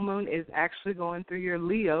 Sag full moon is actually going through your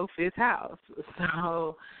Leo 5th house.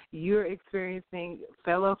 So you're experiencing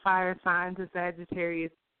fellow fire signs of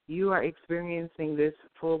Sagittarius. You are experiencing this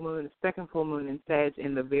full moon, second full moon in Sag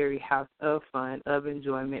in the very house of fun, of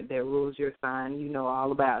enjoyment that rules your sign. You know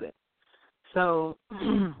all about it. So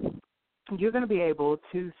you're going to be able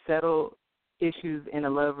to settle issues in a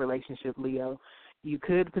love relationship, Leo. You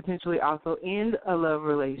could potentially also end a love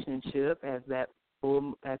relationship as that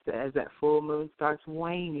full moon starts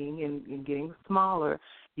waning and getting smaller.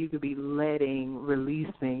 You could be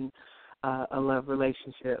releasing a love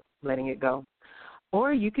relationship, letting it go.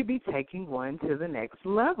 Or you could be taking one to the next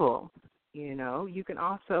level. You know, you can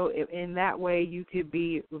also, in that way, you could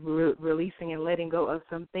be releasing and letting go of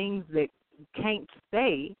some things that can't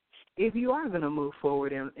stay. If you are going to move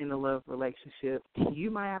forward in a love relationship, you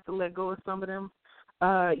might have to let go of some of them,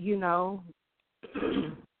 the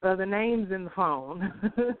names in the phone,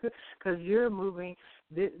 because you're moving.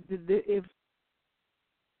 If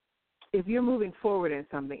you're moving forward in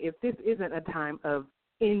something, if this isn't a time of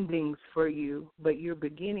endings for you, but you're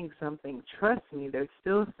beginning something, trust me, there's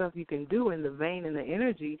still stuff you can do in the vein and the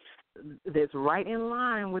energy that's right in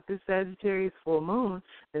line with this Sagittarius full moon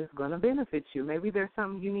that's going to benefit you. Maybe there's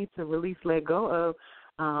something you need to release, let go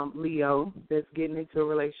of, Leo, that's getting into a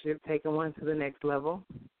relationship, taking one to the next level,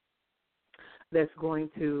 that's going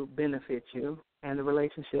to benefit you and the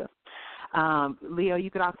relationship. Leo,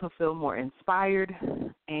 you could also feel more inspired,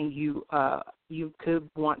 and you could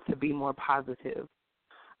want to be more positive.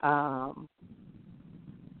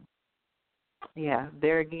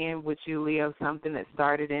 There again with you, Leo, something that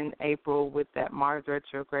started in April with that Mars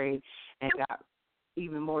retrograde and got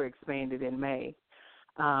even more expanded in May,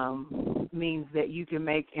 means that you can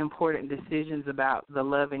make important decisions about the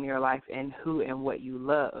love in your life and who and what you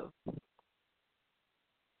love.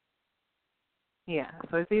 Yeah,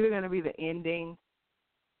 so it's either going to be the ending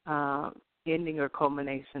or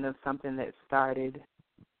culmination of something that started,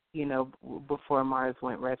 before Mars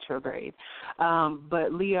went retrograde.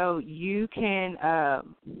 But, Leo, you can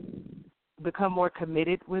become more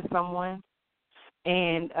committed with someone,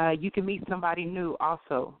 and you can meet somebody new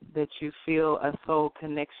also that you feel a soul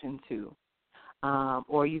connection to.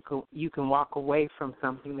 Or you can walk away from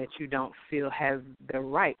something that you don't feel has the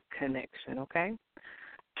right connection, okay?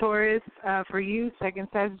 Taurus, for you, second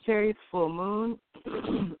Sagittarius, full moon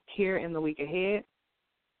here in the week ahead.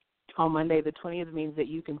 On Monday the 20th means that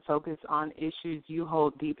you can focus on issues you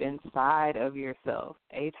hold deep inside of yourself,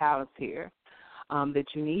 8th house here, that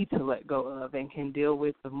you need to let go of and can deal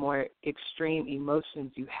with the more extreme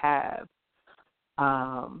emotions you have.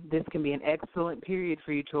 This can be an excellent period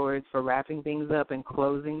for you, Taurus, for wrapping things up and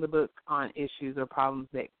closing the book on issues or problems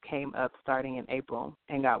that came up starting in April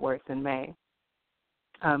and got worse in May.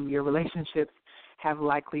 Your relationships have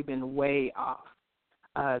likely been way off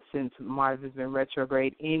since Mars has been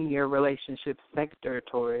retrograde in your relationship sector,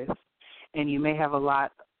 Taurus, and you may have a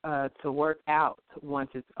lot to work out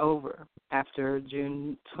once it's over after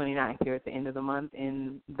June 29th here at the end of the month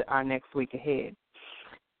in our next week ahead.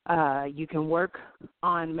 You can work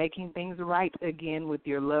on making things right again with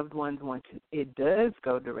your loved ones once it does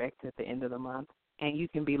go direct at the end of the month, and you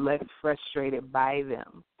can be less frustrated by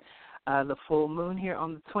them. The full moon here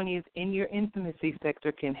on the 20th in your intimacy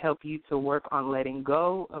sector can help you to work on letting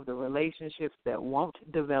go of the relationships that won't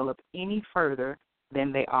develop any further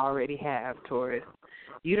than they already have, Taurus.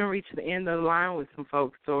 You don't reach the end of the line with some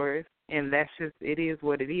folks, Taurus, and it is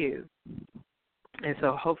what it is. And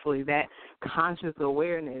so hopefully that conscious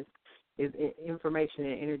awareness is information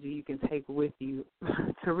and energy you can take with you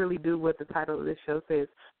to really do what the title of this show says,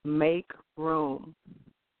 make room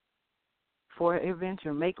for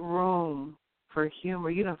adventure, make room for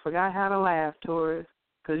humor. You done forgot how to laugh, Taurus,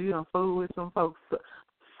 because you done fool with some folks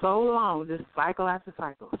so long, just cycle after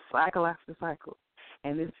cycle, cycle after cycle.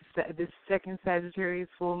 And this second Sagittarius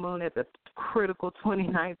full moon at the critical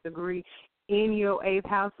 29th degree in your 8th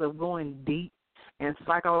house of going deep and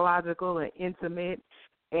psychological and intimate,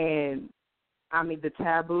 and I mean the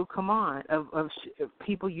taboo, come on, of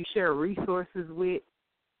people you share resources with.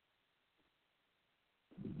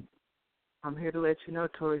 I'm here to let you know,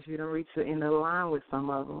 Taurus, you don't reach the end of the line with some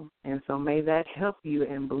of them. And so may that help you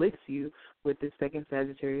and bliss you with this second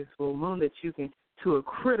Sagittarius full moon, that you can, to a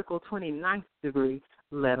critical 29th degree,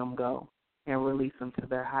 let them go and release them to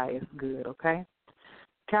their highest good, okay?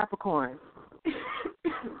 Capricorn,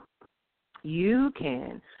 you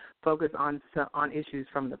can focus on issues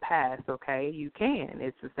from the past, okay? You can.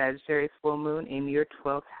 It's the Sagittarius full moon in your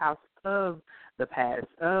 12th house of the past,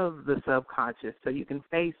 of the subconscious. So you can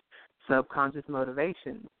face subconscious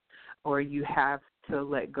motivations, or you have to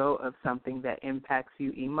let go of something that impacts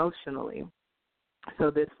you emotionally. So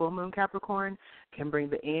this full moon, Capricorn, can bring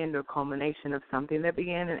the end or culmination of something that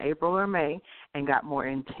began in April or May and got more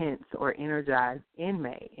intense or energized in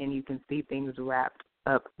May, and you can see things wrapped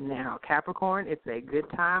up now. Capricorn, it's a good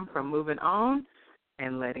time for moving on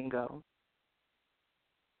and letting go.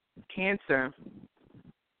 Cancer,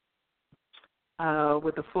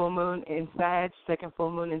 with the full moon in Sag, second full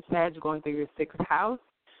moon in Sag going through your 6th house,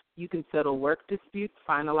 you can settle work disputes,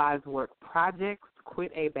 finalize work projects,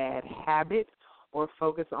 quit a bad habit, or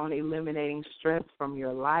focus on eliminating stress from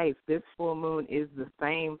your life. This full moon is the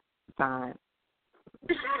same sign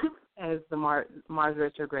as the Mars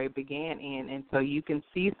retrograde began in, and so you can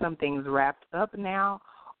see some things wrapped up now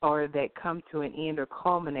or that come to an end or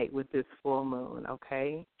culminate with this full moon,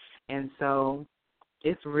 okay? And so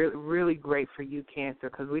it's really great for you, Cancer,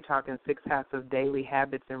 because we're talking 6th house of daily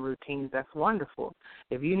habits and routines. That's wonderful.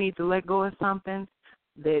 If you need to let go of something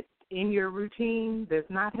that in your routine that's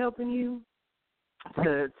not helping you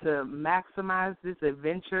to maximize this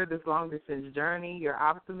adventure, this long-distance journey, your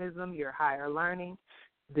optimism, your higher learning,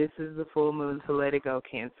 this is the full moon to let it go,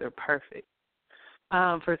 Cancer. Perfect.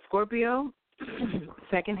 For Scorpio,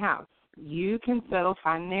 2nd house. You can settle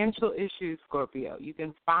financial issues, Scorpio. You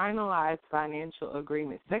can finalize financial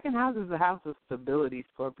agreements. 2nd house is the house of stability,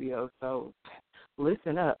 Scorpio, so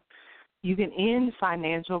listen up. You can end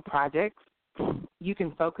financial projects. You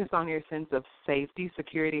can focus on your sense of safety,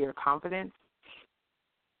 security, or confidence.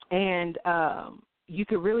 And you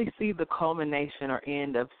could really see the culmination or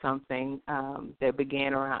end of something that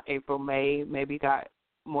began around April, May, maybe got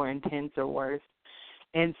more intense or worse.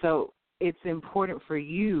 And so it's important for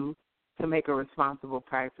you to make a responsible,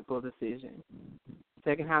 practical decision.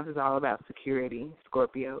 2nd house is all about security,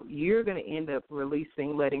 Scorpio. You're going to end up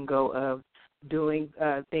releasing, letting go of doing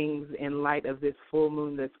things in light of this full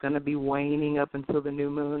moon that's going to be waning up until the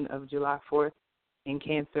new moon of July 4th in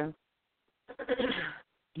Cancer.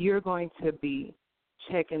 You're going to be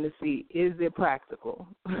checking to see, is it practical?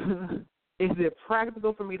 Is it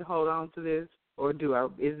practical for me to hold on to this, or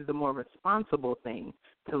is it the more responsible thing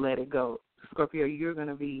to let it go? Scorpio, you're going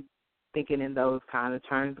to be thinking in those kind of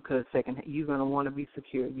terms because you're going to want to be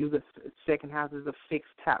secure. The 2nd house is a fixed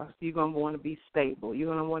house. You're going to want to be stable. You're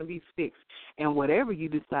going to want to be fixed. And whatever you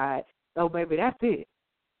decide, oh, baby, that's it.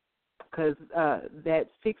 Because that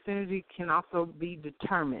fixed energy can also be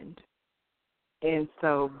determined. And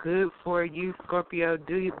so good for you, Scorpio.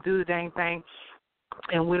 Do the dang thing.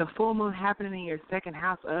 And with a full moon happening in your 2nd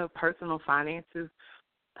house of personal finances,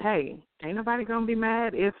 hey, ain't nobody going to be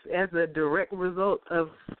mad if as a direct result of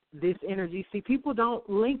this energy. See, people don't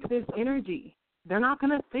link this energy. They're not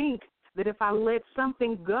going to think that if I let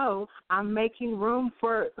something go, I'm making room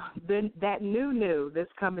for that new that's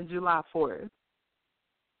coming July 4th.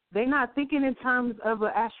 They're not thinking in terms of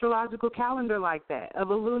an astrological calendar like that, of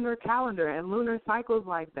a lunar calendar and lunar cycles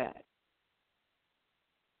like that.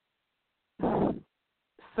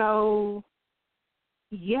 So,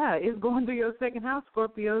 yeah, it's going through your 2nd house,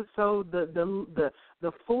 Scorpio. So the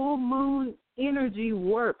full moon energy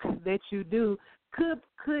work that you do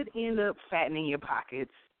could end up fattening your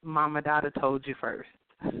pockets. Mama Dada told you first.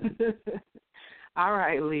 All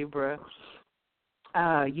right, Libra.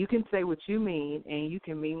 You can say what you mean, and you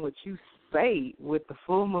can mean what you say with the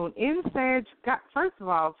full moon in Sag. First of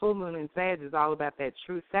all, full moon in Sag is all about that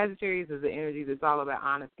truth. Sagittarius is the energy that's all about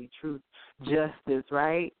honesty, truth, justice,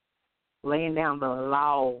 right? Laying down the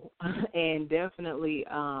law, and definitely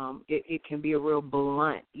it can be a real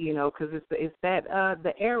blunt, because it's that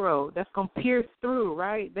the arrow that's gonna pierce through,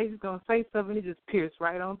 right? They just gonna say something, it just pierce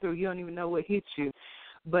right on through. You don't even know what hit you,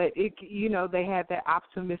 but they had that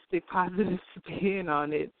optimistic, positive spin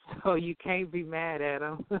on it, so you can't be mad at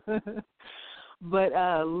them.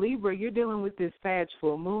 But Libra, you're dealing with this Sag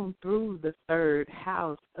full moon through the 3rd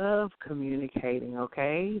house of communicating,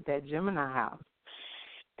 okay? That Gemini house.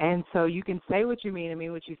 And so you can say what you mean and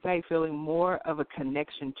mean what you say, feeling more of a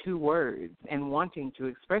connection to words and wanting to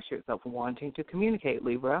express yourself, wanting to communicate,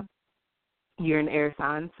 Libra. You're an air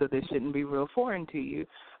sign, so this shouldn't be real foreign to you.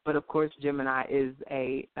 But, of course, Gemini is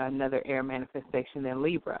another air manifestation than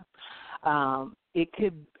Libra. It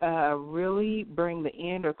could really bring the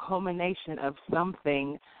end or culmination of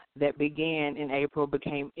something that began in April,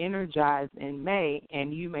 became energized in May,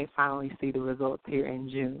 and you may finally see the results here in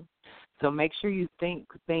June. So make sure you think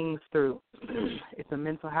things through. It's a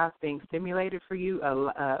mental house being stimulated for you,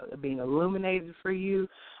 being illuminated for you,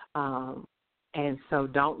 and so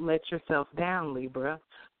don't let yourself down, Libra.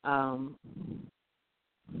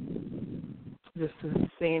 Just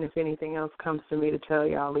seeing if anything else comes to me to tell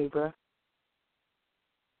y'all, Libra.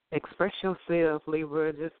 Express yourself,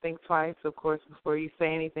 Libra. Just think twice, of course, before you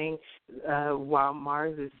say anything while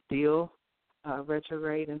Mars is still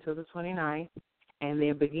retrograde until the 29th. And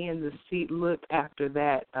then begin to look after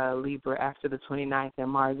that, Libra, after the 29th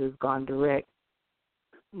and Mars has gone direct.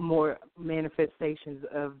 More manifestations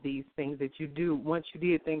of these things that you do. Once you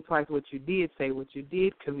did think twice, what you did say, what you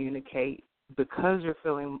did communicate, because you're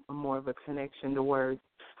feeling more of a connection to words.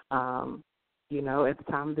 At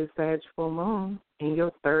the time of this Sag full moon, in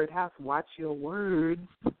your third house, watch your words,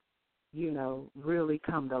 really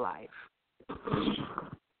come to life.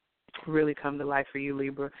 Really come to life for you,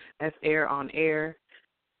 Libra. That's air on air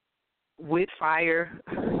with fire.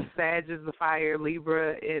 Sag is the fire.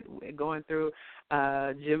 Libra, going through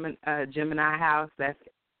Gemini house. That's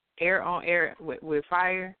air on air with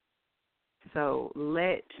fire. So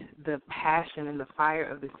let the passion and the fire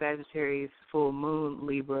of the Sagittarius full moon,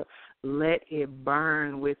 Libra, let it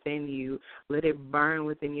burn within you. Let it burn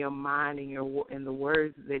within your mind and the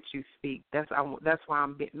words that you speak. That's why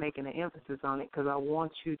I'm making an emphasis on it, because I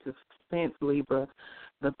want you to sense, Libra,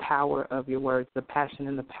 the power of your words, the passion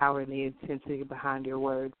and the power and the intensity behind your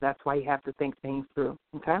words. That's why you have to think things through,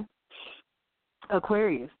 okay?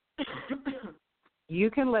 Aquarius. You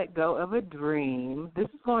can let go of a dream. This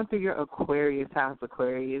is going through your Aquarius house,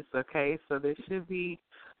 Aquarius, okay? So there should be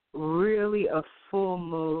really a full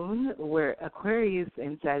moon where Aquarius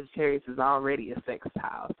and Sagittarius is already a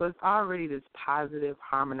sextile. So it's already this positive,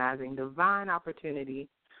 harmonizing, divine opportunity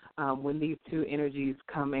when these two energies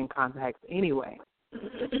come in contact anyway.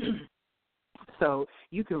 So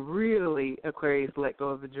you can really, Aquarius, let go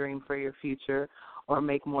of a dream for your future or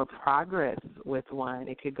make more progress with one.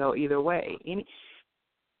 It could go either way.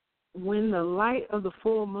 When the light of the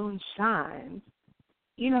full moon shines,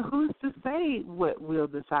 who's to say what we'll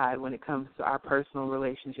decide when it comes to our personal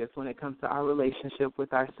relationships, when it comes to our relationship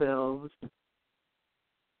with ourselves?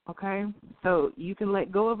 Okay? So you can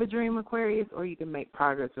let go of a dream, Aquarius, or you can make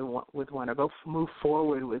progress with one, or move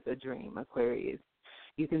forward with a dream, Aquarius.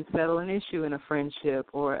 You can settle an issue in a friendship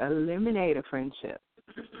or eliminate a friendship.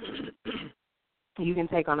 You can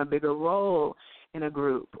take on a bigger role in a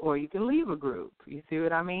group, or you can leave a group. You see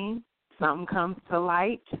what I mean? Something comes to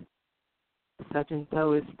light, such and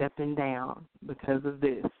so is stepping down because of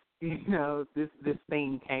this. This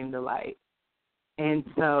thing came to light. And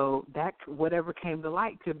so that whatever came to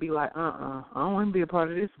light could be like, I don't want to be a part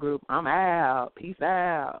of this group. I'm out. Peace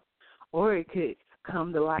out. Or it could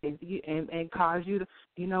come to light and cause you to,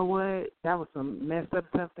 you know what, that was some messed up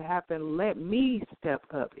stuff to happen. Let me step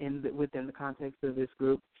up within the context of this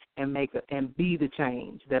group and be the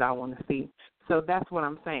change that I want to see. So that's what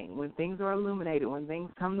I'm saying. When things are illuminated, when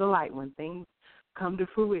things come to light, when things come to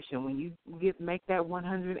fruition, when you make that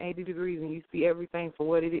 180 degrees and you see everything for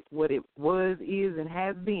what it was, is, and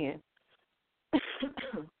has been,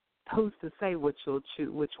 who's to say which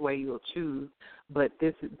way you'll choose? But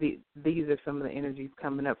these are some of the energies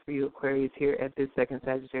coming up for you, Aquarius, here at this second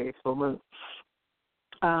Sagittarius full moon.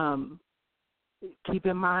 Keep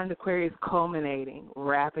in mind, Aquarius, culminating,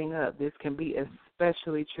 wrapping up. This can be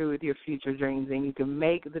especially true with your future dreams, and you can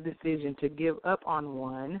make the decision to give up on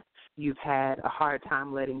one you've had a hard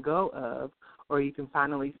time letting go of, or you can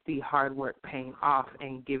finally see hard work paying off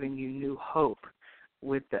and giving you new hope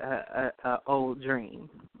with the old dream,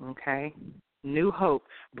 okay? New hope,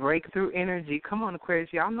 breakthrough energy. Come on, Aquarius.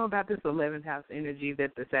 Y'all know about this 11th house energy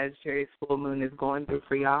that the Sagittarius full moon is going through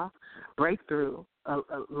for y'all. Breakthrough,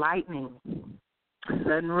 lightning,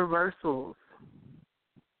 sudden reversals,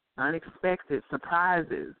 unexpected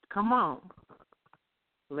surprises. Come on.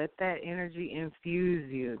 Let that energy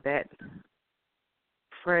infuse you, that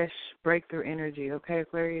fresh breakthrough energy, okay,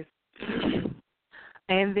 Aquarius?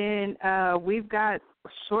 And then we've got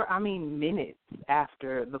minutes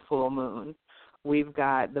after the full moon, we've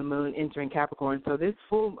got the moon entering Capricorn. So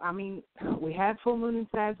we had full moon in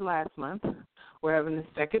Sag last month. We're having the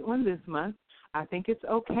second one this month. I think it's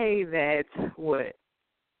okay that,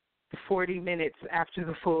 40 minutes after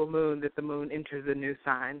the full moon that the moon enters a new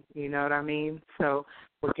sign. You know what I mean? So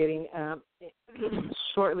we're getting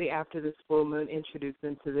shortly after this full moon introduced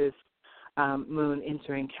into this moon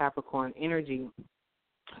entering Capricorn energy.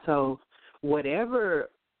 So whatever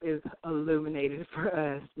is illuminated for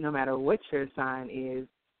us, no matter what your sign is,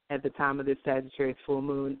 at the time of this Sagittarius full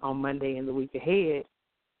moon on Monday in the week ahead,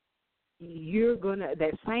 you're going to,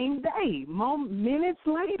 that same day, minutes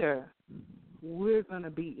later, we're going to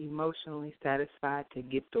be emotionally satisfied to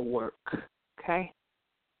get to work, okay?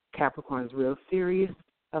 Capricorn's real serious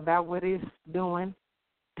about what it's doing.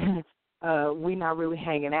 We're not really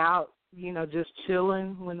hanging out, just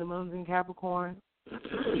chilling when the moon's in Capricorn.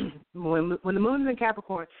 When the moon's in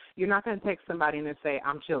Capricorn, you're not going to text somebody and say,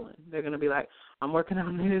 I'm chilling. They're going to be like, I'm working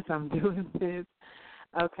on this, I'm doing this.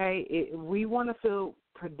 Okay? We want to feel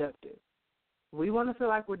productive. We want to feel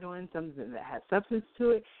like we're doing something that has substance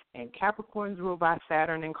to it, and Capricorn's ruled by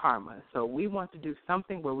Saturn and karma. So we want to do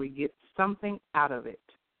something where we get something out of it,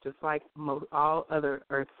 just like all other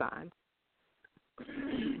earth signs.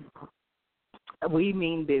 We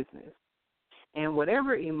mean business. And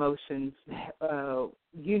whatever emotions, because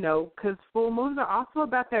full moons are also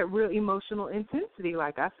about that real emotional intensity,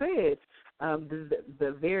 like I said,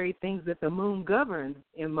 the very things that the moon governs,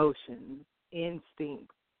 emotions,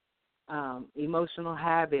 instincts, emotional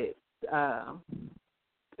habits,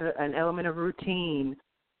 an element of routine.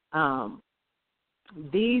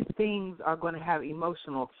 These things are going to have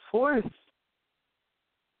emotional force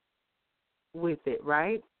with it,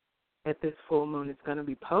 right? At this full moon, it's going to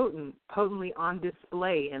be potently on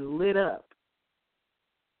display and lit up.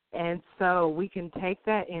 And so we can take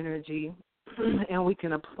that energy and we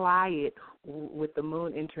can apply it with the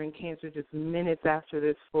moon entering Cancer just minutes after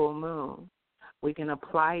this full moon. We can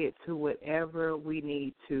apply it to whatever we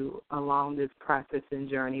need to along this process and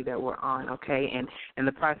journey that we're on, okay? And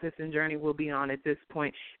the process and journey we'll be on at this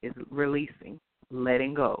point is releasing,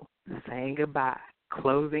 letting go, saying goodbye,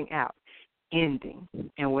 closing out, ending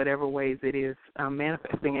in whatever ways it is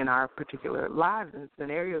manifesting in our particular lives and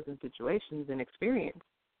scenarios and situations and experience.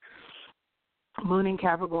 Moon in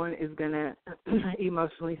Capricorn is going to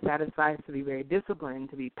emotionally satisfy us to be very disciplined,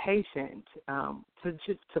 to be patient,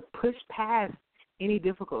 to push past any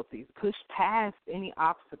difficulties, push past any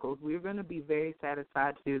obstacles. We're going to be very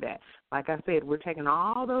satisfied to do that. Like I said, we're taking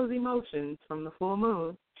all those emotions from the full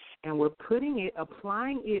moon and we're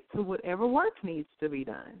applying it to whatever work needs to be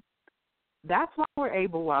done. That's why we're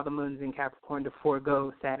able, while the moon's in Capricorn, to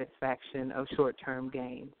forego satisfaction of short-term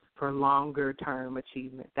gains for longer-term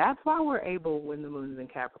achievement. That's why we're able, when the moon's in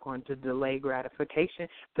Capricorn, to delay gratification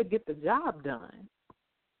to get the job done.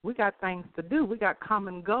 We got things to do. We got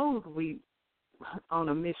common goals we on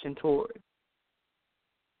a mission toward.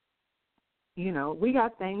 We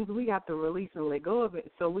got things we got to release and let go of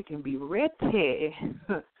it so we can be ready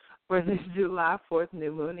for this July 4th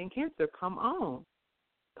new moon in Cancer. Come on.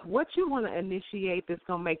 What you want to initiate that's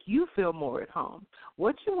going to make you feel more at home?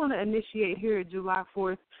 What you want to initiate here at July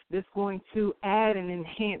 4th that's going to add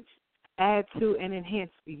to and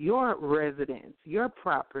enhance your residence, your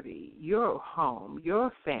property, your home,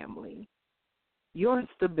 your family, your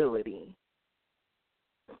stability,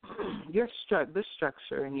 the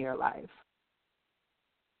structure in your life,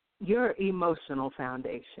 your emotional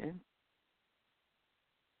foundation.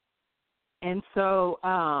 And so,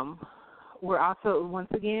 we're also, once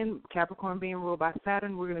again, Capricorn being ruled by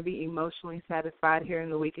Saturn, we're going to be emotionally satisfied here in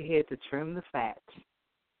the week ahead to trim the fat.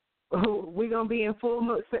 We're going to be in full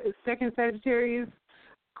moon, second Sagittarius,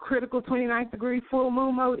 critical 29th degree full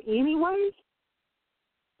moon mode anyway.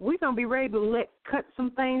 We're going to be ready to cut some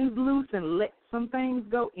things loose and let some things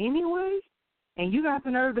go anyway. And you got the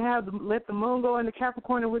nerve to let the moon go into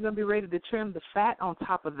Capricorn, and we're going to be ready to trim the fat on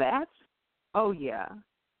top of that? Oh, yeah.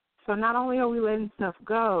 So not only are we letting stuff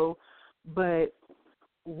go, but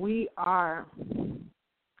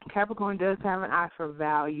Capricorn does have an eye for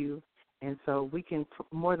value, and so we can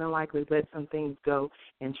more than likely let some things go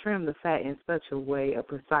and trim the fat in such a way, a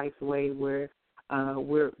precise way, where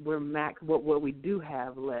we're max what we do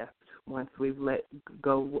have left once we've let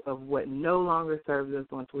go of what no longer serves us,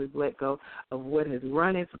 once we've let go of what has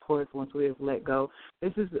run its course, once we have let go.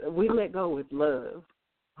 We let go with love.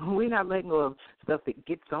 We're not letting go of stuff that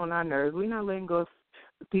gets on our nerves. We're not letting go of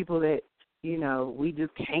people that, we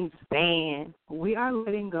just can't stand. We are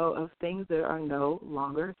letting go of things that are no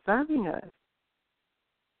longer serving us.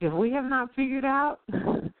 If we have not figured out,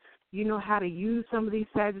 how to use some of these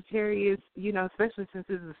Sagittarius, especially since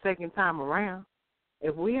this is the second time around,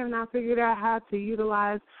 if we have not figured out how to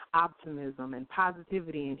utilize optimism and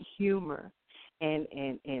positivity and humor and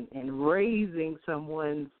raising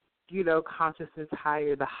someone's consciousness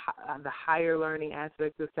higher, the higher learning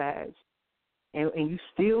aspect of Sag, and you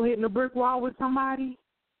still hitting a brick wall with somebody,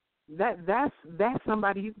 that's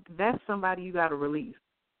somebody you got to release.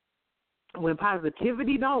 When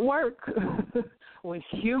positivity don't work, when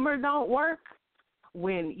humor don't work,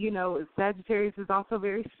 when, Sagittarius is also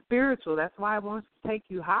very spiritual. That's why it wants to take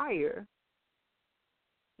you higher.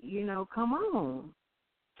 Come on.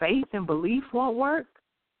 Faith and belief won't work.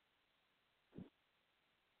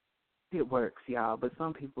 It works, y'all, but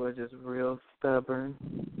some people are just real stubborn.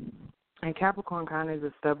 And Capricorn kind of is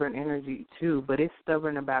a stubborn energy, too, but it's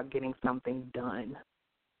stubborn about getting something done.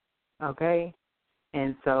 Okay?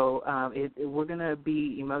 And so we're going to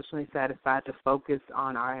be emotionally satisfied to focus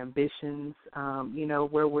on our ambitions,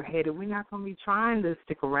 where we're headed. We're not going to be trying to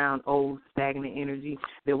stick around old, stagnant energy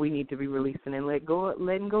that we need to be releasing and letting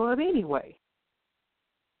go of anyway.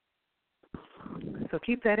 So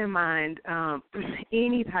keep that in mind.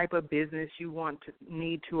 Any type of business you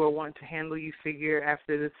need to handle, you figure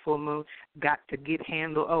after this full moon, got to get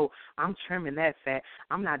handled. Oh, I'm trimming that fat.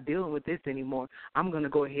 I'm not dealing with this anymore. I'm going to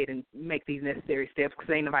go ahead and make these necessary steps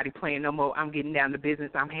because ain't nobody playing no more. I'm getting down to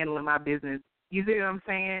business. I'm handling my business. You see what I'm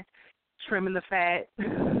saying? Trimming the fat.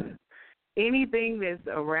 Anything that's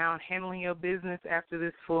around handling your business after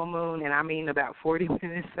this full moon, and I mean about 40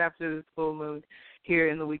 minutes after this full moon, here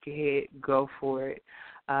in the week ahead, go for it.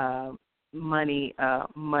 Money,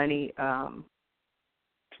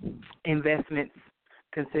 investments,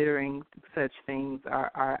 considering such things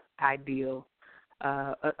are ideal.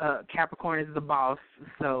 Capricorn is the boss,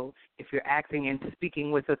 so if you're acting and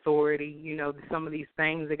speaking with authority, some of these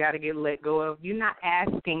things that got to get let go of. You're not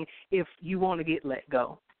asking if you want to get let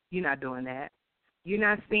go. You're not doing that. You're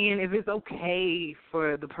not seeing if it's okay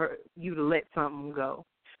for you to let something go.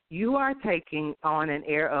 You are taking on an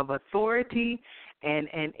air of authority and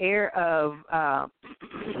an air of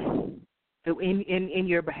in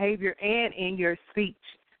your behavior and in your speech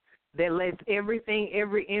that lets everything,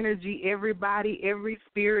 every energy, everybody, every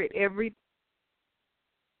spirit, everything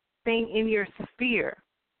in your sphere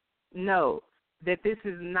know that this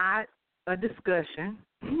is not a discussion.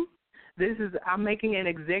 I'm making an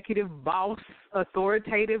executive boss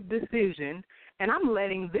authoritative decision, and I'm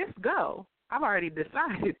letting this go. I've already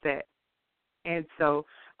decided that. And so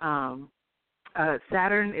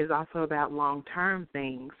Saturn is also about long-term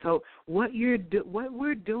things. So what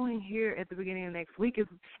we're doing here at the beginning of next week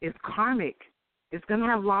is karmic. It's going to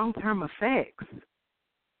have long-term effects.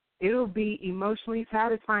 It'll be emotionally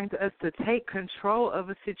satisfying to us to take control of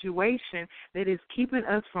a situation that is keeping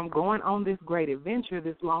us from going on this great adventure,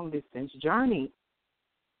 this long-distance journey,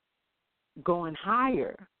 going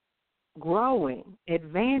higher, growing,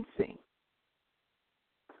 advancing.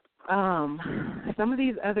 Some of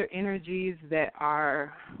these other energies that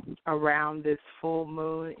are around this full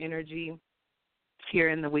moon energy here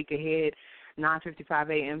in the week ahead,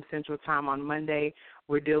 9:55 a.m. Central Time on Monday,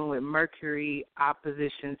 we're dealing with Mercury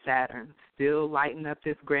opposition Saturn, still lighting up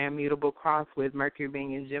this grand mutable cross with Mercury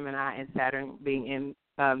being in Gemini and Saturn being in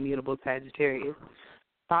mutable Sagittarius.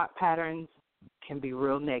 Thought patterns can be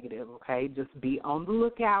real negative, okay? Just be on the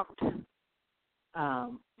lookout.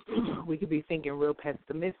 We could be thinking real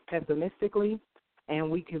pessimistically,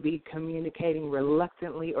 and we could be communicating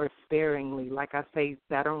reluctantly or sparingly. Like I say,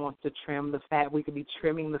 Saturn wants to trim the fat. We could be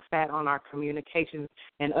trimming the fat on our communications,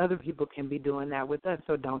 and other people can be doing that with us.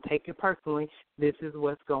 So don't take it personally. This is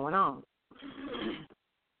what's going on.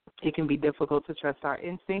 It can be difficult to trust our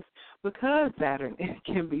instincts because Saturn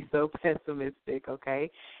can be so pessimistic, okay?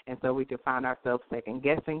 And so we could find ourselves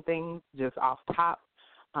second-guessing things just off top.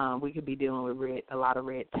 We could be dealing with a lot of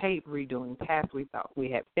red tape, redoing tasks we thought we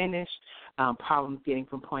had finished, problems getting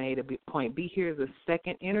from point A to point B. Here's a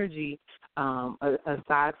second energy,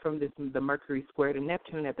 aside from the Mercury square to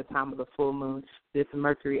Neptune at the time of the full moon. This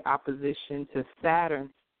Mercury opposition to Saturn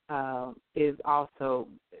is also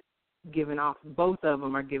giving off, both of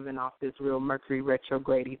them are giving off this real Mercury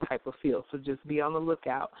retrograde type of feel. So just be on the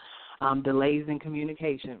lookout. Delays in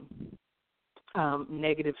communication.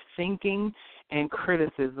 Negative thinking and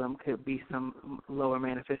criticism could be some lower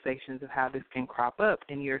manifestations of how this can crop up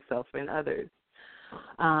in yourself and others.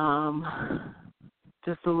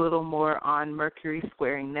 Just a little more on Mercury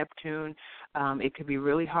squaring Neptune. It could be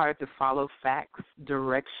really hard to follow facts,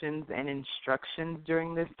 directions, and instructions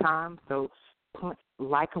during this time. So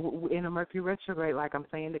like in a Mercury retrograde, like I'm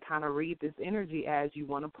saying, to kind of read this energy as you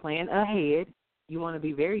want to plan ahead. You want to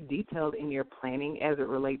be very detailed in your planning as it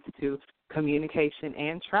relates to communication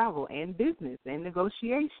and travel and business and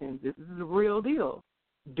negotiations. This is the real deal.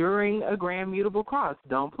 During a grand mutable cross,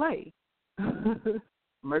 don't play.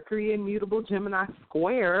 Mercury in mutable Gemini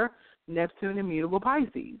square Neptune in mutable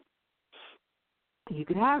Pisces. you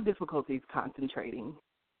could have difficulties concentrating.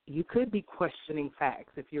 You could be questioning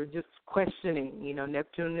facts. If you're just questioning,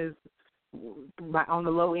 Neptune is on the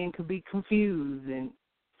low end, could be confused, and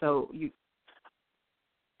so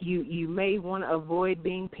you may want to avoid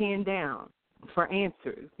being pinned down for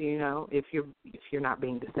answers. If you're not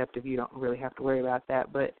being deceptive, you don't really have to worry about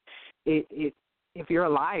that. But if you're a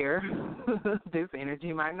liar, this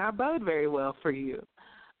energy might not bode very well for you.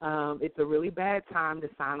 It's a really bad time to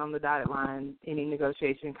sign on the dotted line any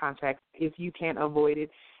negotiation contract. If you can't avoid it,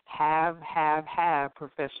 have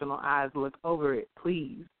professional eyes look over it,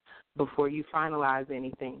 please, before you finalize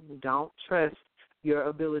anything. Don't trust your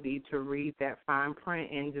ability to read that fine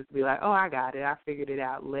print and just be like, oh, I got it, I figured it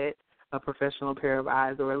out. Let a professional pair of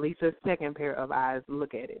eyes, or at least a second pair of eyes,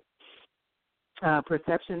 look at it.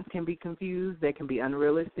 Perceptions can be confused. They can be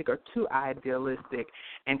unrealistic or too idealistic,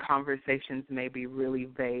 and conversations may be really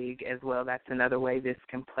vague as well. That's another way this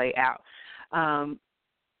can play out.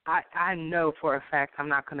 I know for a fact I'm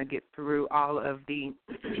not going to get through all of the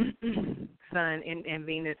Sun and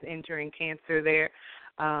Venus entering Cancer there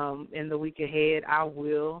in the week ahead. I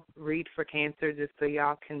will read for Cancer just so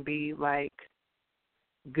y'all can be,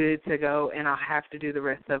 good to go, and I'll have to do the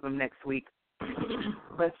rest of them next week.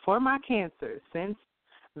 But for my Cancer, since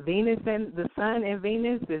Venus and the Sun and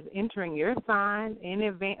Venus is entering your sign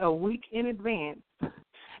a week in advance,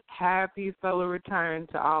 happy solar return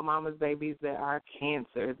to all mama's babies that are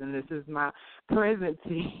Cancers. And this is my present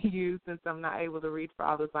to you. Since I'm not able to read for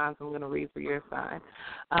all the signs, I'm going to read for your sign.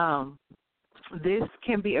 This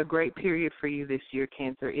can be a great period for you this year,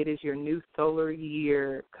 Cancer. It is your new solar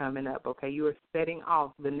year coming up, okay? You are setting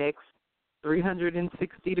off the next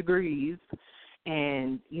 360 degrees,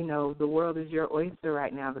 and, the world is your oyster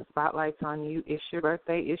right now. The spotlight's on you. It's your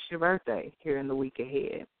birthday here in the week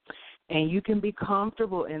ahead. And you can be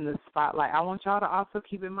comfortable in the spotlight. I want y'all to also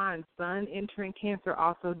keep in mind, Sun entering Cancer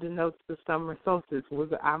also denotes the summer solstice. We're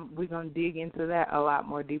going to dig into that a lot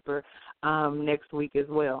more deeper next week as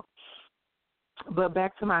well. But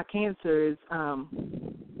back to my Cancers,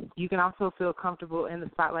 you can also feel comfortable in the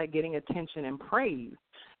spotlight getting attention and praise.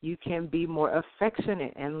 You can be more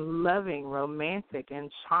affectionate and loving, romantic,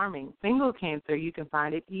 and charming. Single Cancer, you can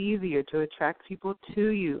find it easier to attract people to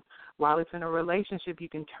you. While it's in a relationship, you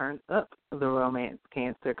can turn up the romance,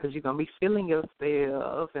 Cancer, because you're going to be feeling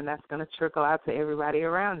yourself, and that's going to trickle out to everybody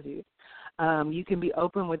around you. You can be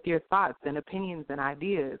open with your thoughts and opinions and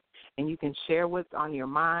ideas, and you can share what's on your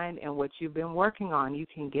mind and what you've been working on. You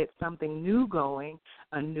can get something new going,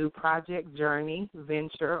 a new project, journey,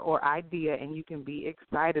 venture, or idea, and you can be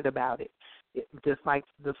excited about it. Just like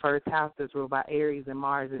the first house that's ruled by Aries and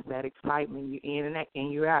Mars, is that excitement. You're in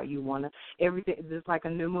and you're out. You want to, everything, just like a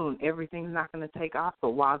new moon, everything's not going to take off.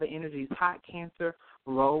 But while the energy's hot, Cancer,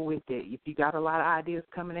 roll with it. If you got a lot of ideas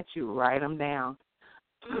coming at you, write them down.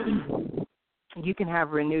 You can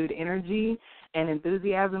have renewed energy and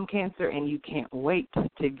enthusiasm, Cancer, and you can't wait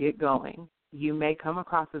to get going. You may come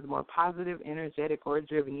across as more positive, energetic, or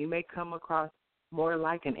driven. You may come across more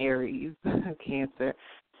like an Aries, Cancer,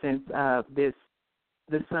 since the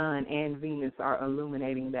Sun and Venus are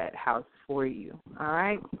illuminating that house for you. All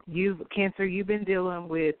right? Cancer, you've been dealing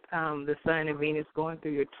with the Sun and Venus going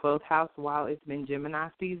through your 12th house while it's been Gemini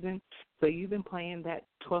season. So you've been playing that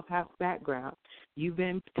 12th house background. You've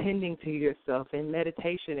been tending to yourself in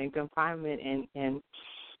meditation and confinement and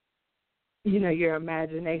your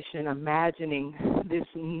imagination, imagining this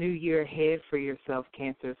new year ahead for yourself,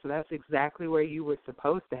 Cancer. So that's exactly where you were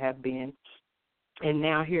supposed to have been. And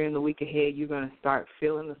now here in the week ahead, you're going to start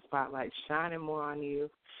feeling the spotlight shining more on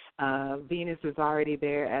you. Venus is already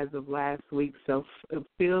there as of last week, so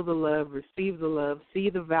feel the love, receive the love,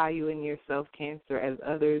 see the value in yourself, Cancer, as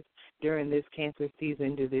others during this Cancer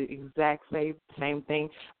season do the exact same thing,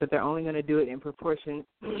 but they're only going to do it in proportion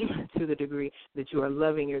to the degree that you are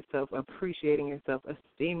loving yourself, appreciating yourself,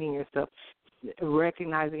 esteeming yourself,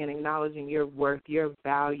 recognizing and acknowledging your worth, your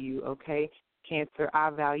value, okay? Cancer,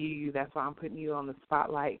 I value you. That's why I'm putting you on the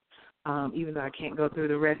spotlight, even though I can't go through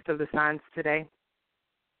the rest of the signs today.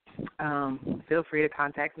 Feel free to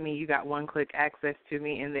contact me. You got one-click access to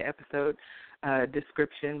me in the episode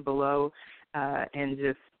description below, and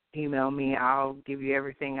just email me. I'll give you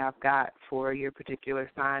everything I've got for your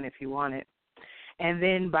particular sign if you want it. And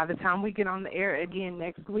then by the time we get on the air again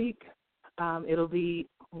next week, it'll be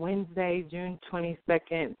Wednesday, June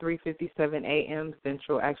 22nd, 3:57 a.m.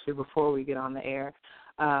 Central. Actually, before we get on the air,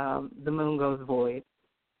 the moon goes void.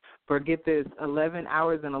 Forget this, 11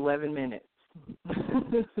 hours and 11 minutes.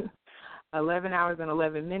 11 hours and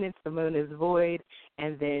 11 minutes, the moon is void,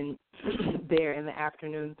 and then there in the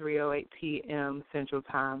afternoon, 3:08 p.m. Central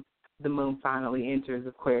Time, the moon finally enters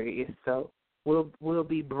Aquarius. So we'll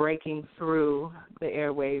be breaking through the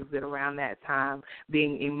airwaves at around that time,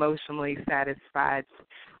 being emotionally satisfied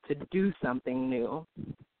to do something new,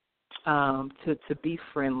 to be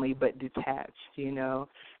friendly but detached,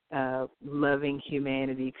 loving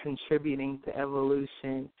humanity, contributing to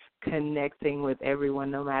evolution, connecting with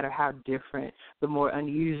everyone no matter how different, the more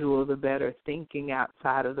unusual the better, thinking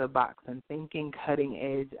outside of the box and thinking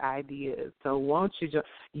cutting-edge ideas. So won't you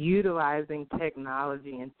utilizing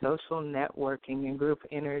technology and social networking and group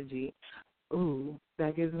energy,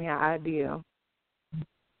 that gives me an idea.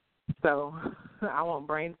 So I won't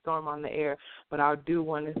brainstorm on the air, but I do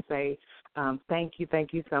want to say thank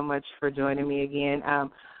you so much for joining me again.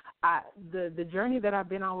 The journey that I've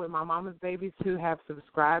been on with my mama's babies who have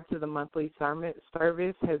subscribed to the monthly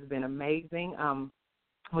service has been amazing.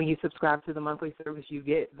 When you subscribe to the monthly service, you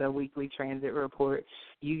get the weekly transit report.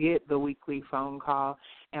 You get the weekly phone call.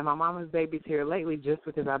 And my mama's babies here lately, just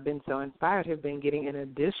because I've been so inspired, have been getting an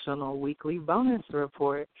additional weekly bonus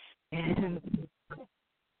report. And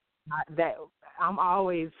that I'm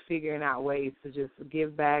always figuring out ways to just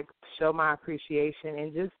give back, show my appreciation,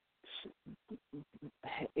 and just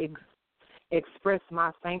express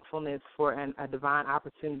my thankfulness for a divine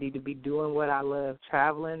opportunity to be doing what I love,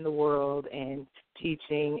 traveling the world and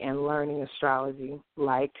teaching and learning astrology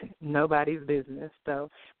like nobody's business. So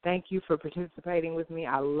thank you for participating with me.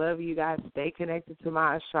 I love you guys. Stay connected to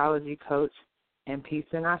my astrology coach, and peace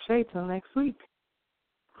and ashe till next week.